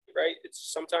 client, right?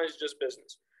 It's sometimes just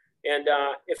business. And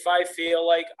if I feel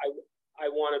like I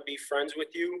want to be friends with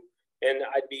you and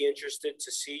I'd be interested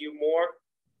to see you more,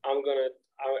 I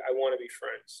want to be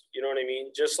friends. You know what I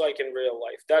mean? Just like in real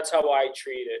life. That's how I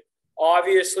treat it.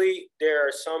 Obviously, there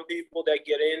are some people that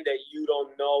get in that you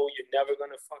don't know. You're never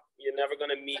gonna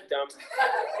meet them,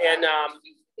 and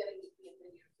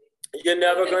you're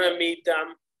never gonna meet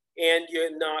them, and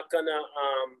you're not gonna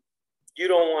you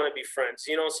don't want to be friends.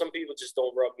 You know, some people just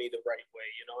don't rub me the right way.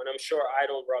 You know, and I'm sure I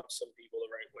don't rub some people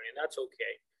the right way, and that's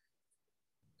okay.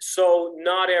 So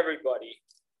not everybody,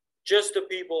 just the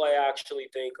people I actually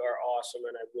think are awesome,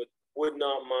 and I would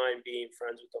not mind being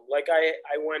friends with them. Like I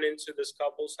went into this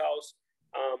couple's house.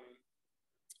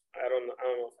 I don't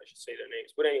know if I should say their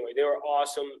names, but anyway, they were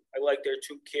awesome. I like their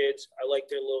 2 kids. I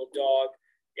like their little dog.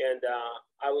 And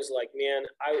I was like, man,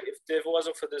 if it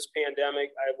wasn't for this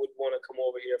pandemic, I would want to come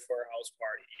over here for a house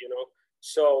party, you know?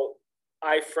 So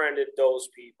I friended those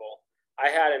people. I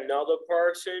had another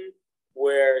person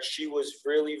where she was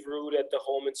really rude at the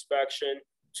home inspection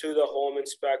to the home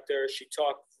inspector. She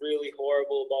talked really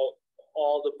horrible about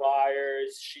all the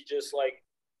buyers. She just like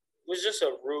was just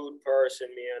a rude person,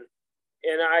 man.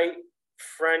 And I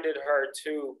friended her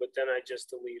too, but then I just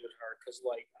deleted her because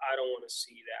like I don't want to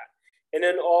see that. And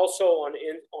then also on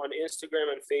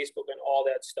Instagram and Facebook and all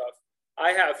that stuff,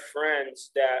 I have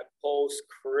friends that post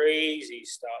crazy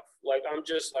stuff. Like I'm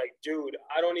just like, dude,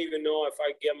 I don't even know if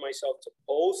I get myself to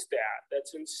post that.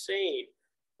 That's insane.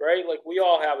 Right? Like we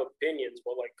all have opinions,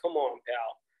 but like, come on,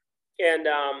 pal. And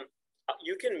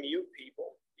you can mute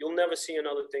people. You'll never see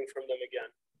another thing from them again.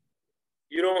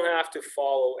 You don't have to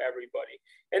follow everybody.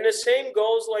 And the same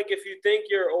goes like if you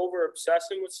think you're over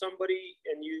obsessing with somebody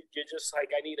and you're just like,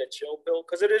 I need a chill pill,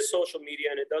 because it is social media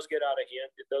and it does get out of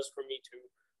hand. It does for me too.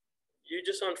 You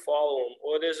just unfollow them,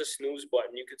 or there's a snooze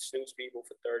button. You could snooze people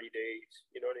for 30 days.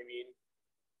 You know what I mean?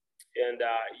 And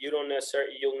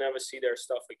you'll never see their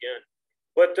stuff again.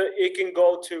 But it can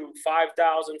go to 5,000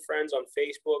 friends on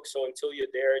Facebook. So until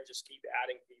you're there, just keep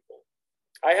adding people.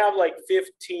 I have like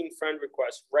 15 friend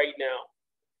requests right now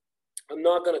I'm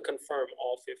not going to confirm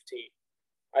all 15.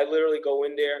 I literally go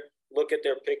in there, look at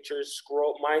their pictures,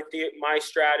 scroll. My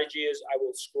strategy is I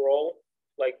will scroll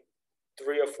like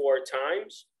 3 or 4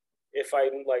 times. If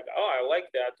I'm like, oh, I like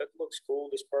that. That looks cool.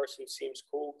 This person seems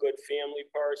cool. Good family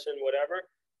person, whatever.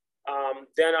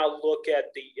 Then I'll look at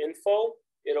the info.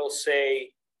 It'll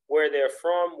say where they're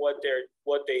from, what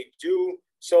they do.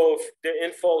 So if the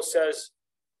info says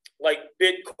like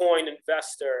Bitcoin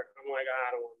investor, I'm like,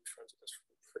 I don't want to be friends with this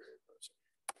person.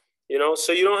 You know,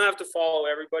 so you don't have to follow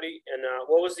everybody. And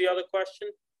what was the other question?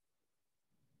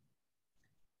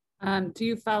 Do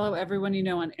you follow everyone you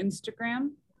know on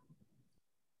Instagram?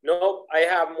 Nope, I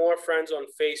have more friends on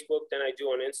Facebook than I do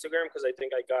on Instagram because I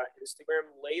think I got Instagram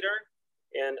later,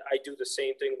 and I do the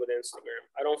same thing with Instagram.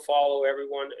 I don't follow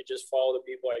everyone. I just follow the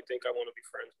people I think I want to be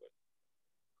friends with.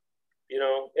 You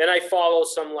know, and I follow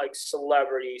some like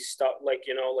celebrity stuff, like,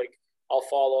 you know, like I'll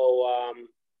follow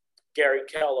Gary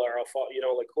Keller. I'll follow, you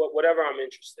know, like whatever I'm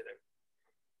interested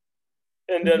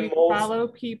in. And then you follow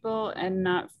people and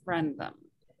not friend them.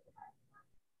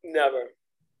 Never.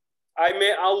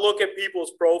 I'll look at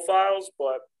people's profiles,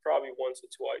 but probably once or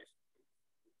twice.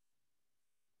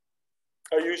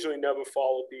 I usually never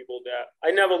follow people that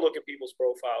I never look at people's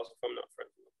profiles if I'm not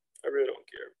friends with them. I really don't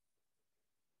care.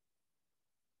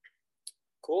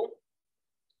 Cool.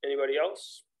 Anybody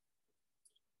else?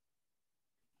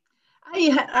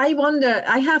 I wonder,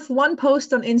 I have one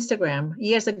post on Instagram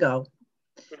years ago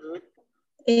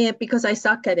because I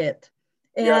suck at it.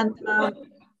 And,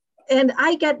 and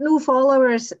I get new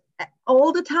followers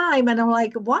all the time. And I'm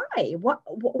like, why?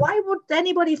 Why would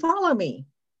anybody follow me?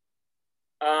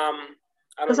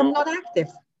 Because I'm not active.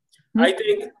 I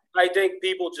think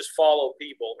people just follow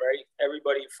people, right?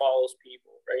 Everybody follows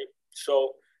people, right?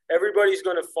 So everybody's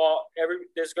going to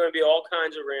there's going to be all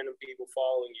kinds of random people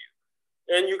following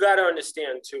you. And you got to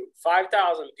understand too,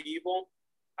 5,000 people.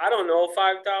 I don't know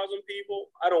 5,000 people.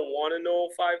 I don't want to know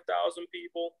 5,000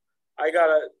 people. I got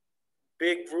a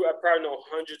big group. I probably know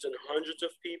hundreds and hundreds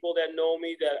of people that know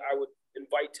me that I would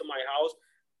invite to my house,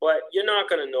 but you're not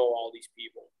going to know all these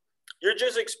people. You're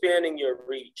just expanding your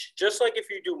reach. Just like if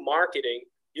you do marketing,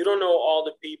 you don't know all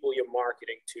the people you're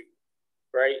marketing to,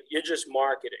 right? You're just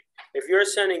marketing. If you're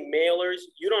sending mailers,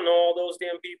 you don't know all those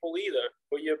damn people either,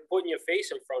 but you're putting your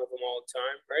face in front of them all the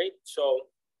time, right? So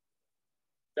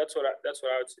that's what I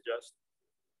would suggest.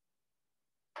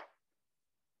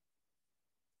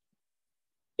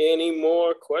 Any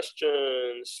more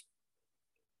questions?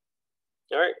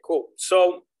 All right, cool.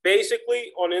 So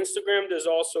basically on Instagram, there's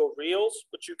also Reels,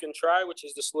 which you can try, which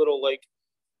is this little like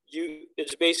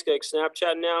it's basically like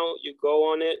Snapchat now. You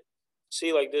go on it,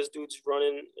 see like this dude's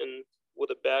running and with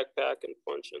a backpack and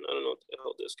punching. I don't know what the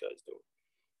hell this guy's doing.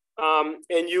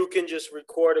 And you can just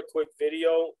record a quick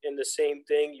video and the same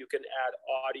thing. You can add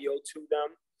audio to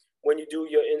them. When you do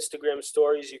your Instagram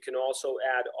stories, you can also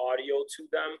add audio to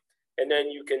them. And then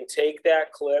you can take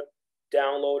that clip,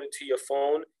 download it to your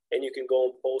phone, and you can go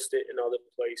and post it in other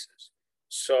places.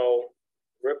 So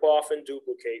rip off and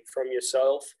duplicate from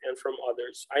yourself and from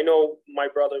others. I know my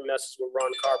brother messes with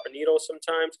Ron Carpenito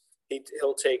sometimes.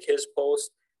 He'll take his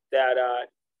post that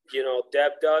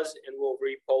Deb does, and we'll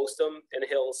repost them, and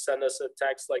he'll send us a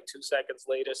text like 2 seconds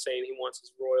later saying he wants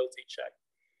his royalty check.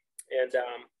 And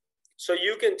so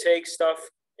you can take stuff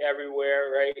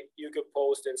everywhere, right? You could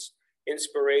post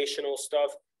inspirational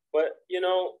stuff, but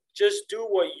just do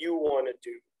what you want to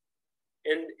do.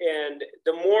 And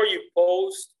the more you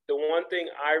post, the one thing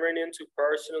I ran into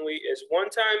personally is one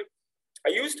time I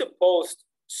used to post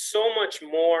so much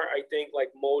more, I think, like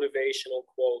motivational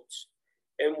quotes.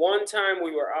 And one time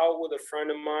we were out with a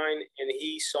friend of mine and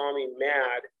he saw me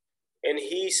mad and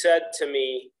he said to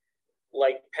me,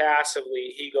 like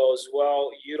passively, he goes,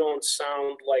 "Well, you don't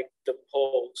sound like the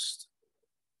post."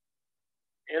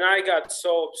 And I got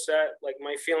so upset, like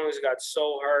my feelings got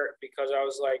so hurt because I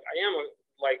was like, I am a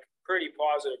pretty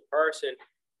positive person,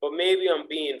 but maybe I'm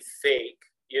being fake,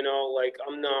 like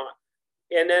I'm not.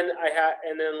 And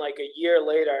then like a year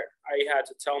later, I had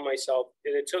to tell myself,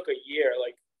 and it took a year,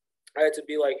 like I had to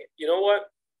be like, you know what?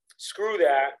 Screw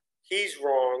that. He's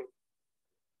wrong.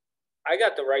 I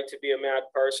got the right to be a mad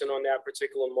person on that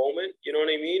particular moment. You know what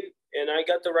I mean? And I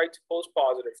got the right to post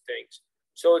positive things.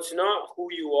 So it's not who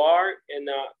you are,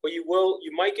 but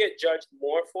you might get judged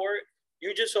more for it.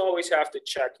 You just always have to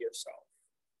check yourself,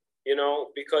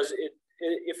 because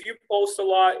if you post a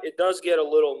lot, it does get a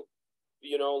little,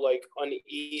 like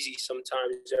uneasy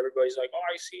sometimes. Everybody's like, "Oh,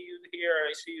 I see you here,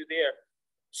 I see you there."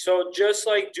 So just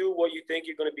like do what you think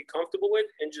you're going to be comfortable with,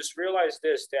 and just realize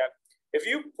this, that if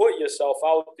you put yourself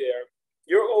out there,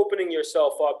 you're opening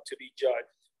yourself up to be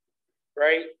judged.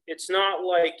 right? It's not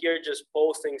like you're just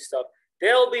posting stuff.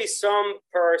 There'll be some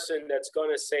person that's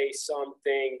going to say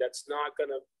something that's not going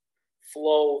to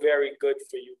flow very good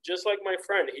for you. Just like my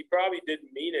friend, he probably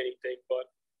didn't mean anything, but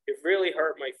it really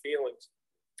hurt my feelings.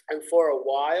 And for a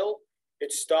while,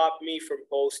 it stopped me from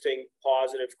posting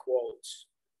positive quotes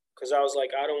because I was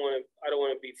like, I don't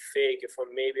want to be fake if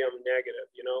I'm negative,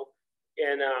 you know.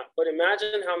 And but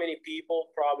imagine how many people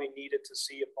probably needed to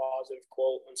see a positive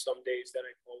quote on some days that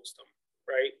I post them,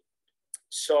 right?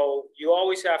 So you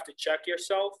always have to check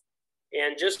yourself,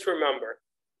 and just remember,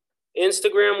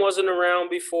 Instagram wasn't around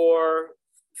before,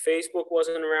 Facebook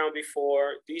wasn't around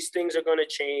before. These things are going to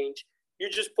change. You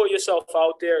just put yourself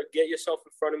out there, get yourself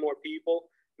in front of more people,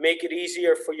 make it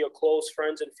easier for your close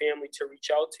friends and family to reach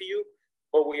out to you.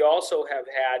 But we also have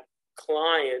had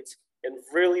clients and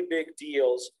really big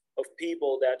deals of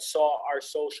people that saw our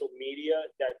social media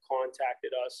that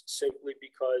contacted us simply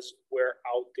because we're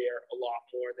out there a lot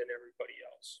more than everybody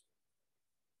else.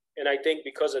 And I think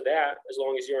because of that, as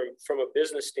long as you're from a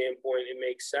business standpoint, it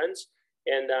makes sense.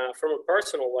 And from a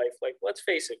personal life, like, let's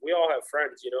face it, we all have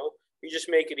friends, you know, you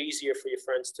just make it easier for your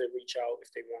friends to reach out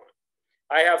if they want.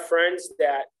 I have friends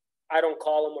that I don't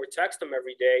call them or text them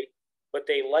every day, but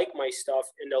they like my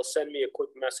stuff and they'll send me a quick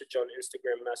message on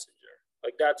Instagram Messenger.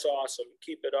 Like, that's awesome.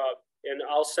 Keep it up. And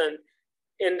I'll send.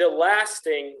 And the last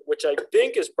thing, which I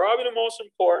think is probably the most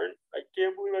important, I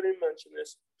can't believe I didn't mention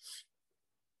this.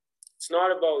 It's not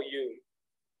about you.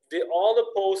 All the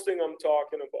posting I'm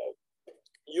talking about,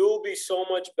 you'll be so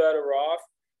much better off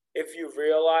if you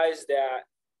realize that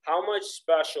how much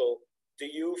special do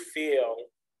you feel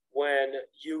when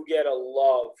you get a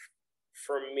love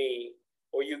from me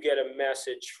or you get a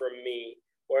message from me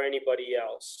or anybody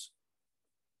else.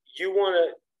 You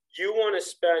want to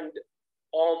spend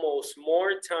almost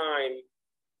more time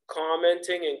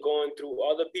commenting and going through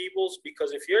other people's,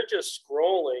 because if you're just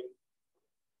scrolling,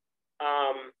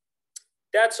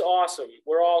 that's awesome.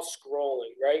 We're all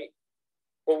scrolling, right?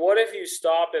 But what if you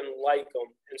stop and like them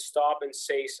and stop and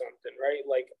say something, right?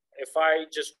 Like, if I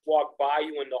just walk by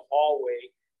you in the hallway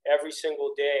every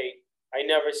single day, I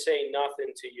never say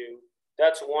nothing to you,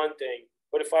 that's one thing.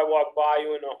 But if I walk by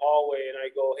you in the hallway and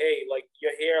I go, hey, like,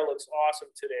 your hair looks awesome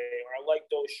today, or I like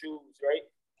those shoes, right?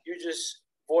 You just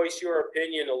voice your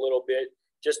opinion a little bit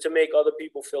just to make other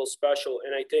people feel special.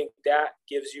 And I think that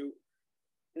gives you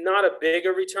not a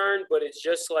bigger return, but it's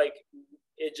just like,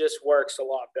 it just works a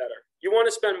lot better. You want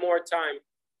to spend more time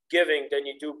giving than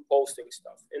you do posting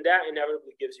stuff. And that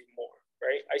inevitably gives you more,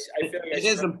 right? I feel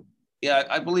like yeah,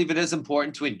 I believe it is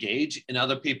important to engage in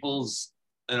other people's,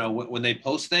 you know, when they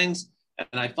post things.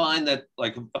 And I find that,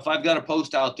 like, if I've got a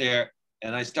post out there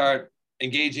and I start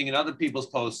engaging in other people's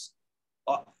posts,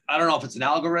 I don't know if it's an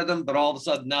algorithm, but all of a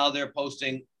sudden now they're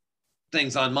posting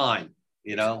things on mine,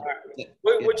 you know?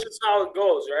 Exactly. Which is how it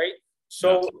goes, right?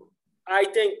 So I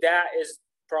think that is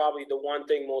probably the one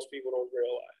thing most people don't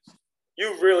realize.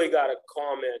 You really got to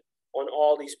comment on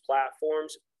all these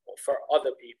platforms for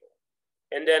other people.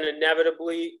 And then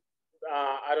inevitably,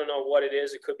 I don't know what it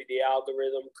is. It could be the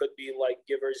algorithm, could be like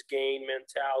giver's gain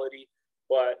mentality.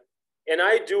 And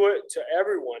I do it to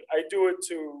everyone. I do it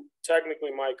to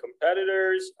technically my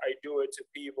competitors. I do it to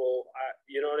people,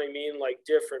 you know what I mean? Like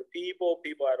different people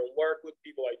I don't work with,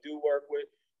 people I do work with,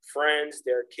 friends,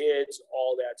 their kids,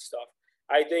 all that stuff.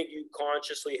 I think you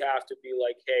consciously have to be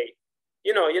like, hey,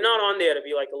 you know, you're not on there to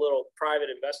be like a little private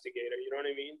investigator. You know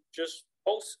what I mean? Just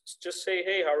post, just say,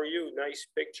 hey, how are you? Nice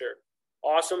picture.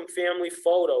 Awesome family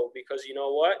photo, because you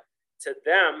know what? To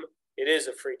them, it is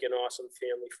a freaking awesome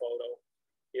family photo.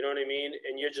 You know what I mean?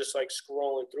 And you're just like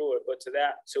scrolling through it. But to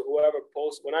whoever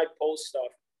posts, when I post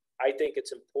stuff, I think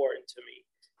it's important to me.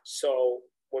 So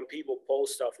when people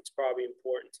post stuff, it's probably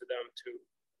important to them too.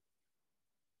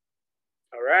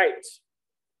 All right.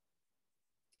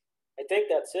 I think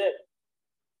that's it.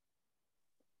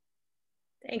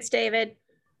 Thanks, David.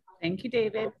 Thank you,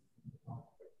 David.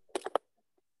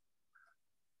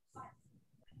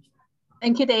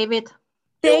 Thank you, David.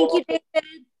 Thank you,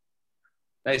 David.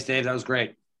 Thanks, Dave. That was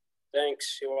great.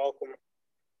 Thanks. You're welcome.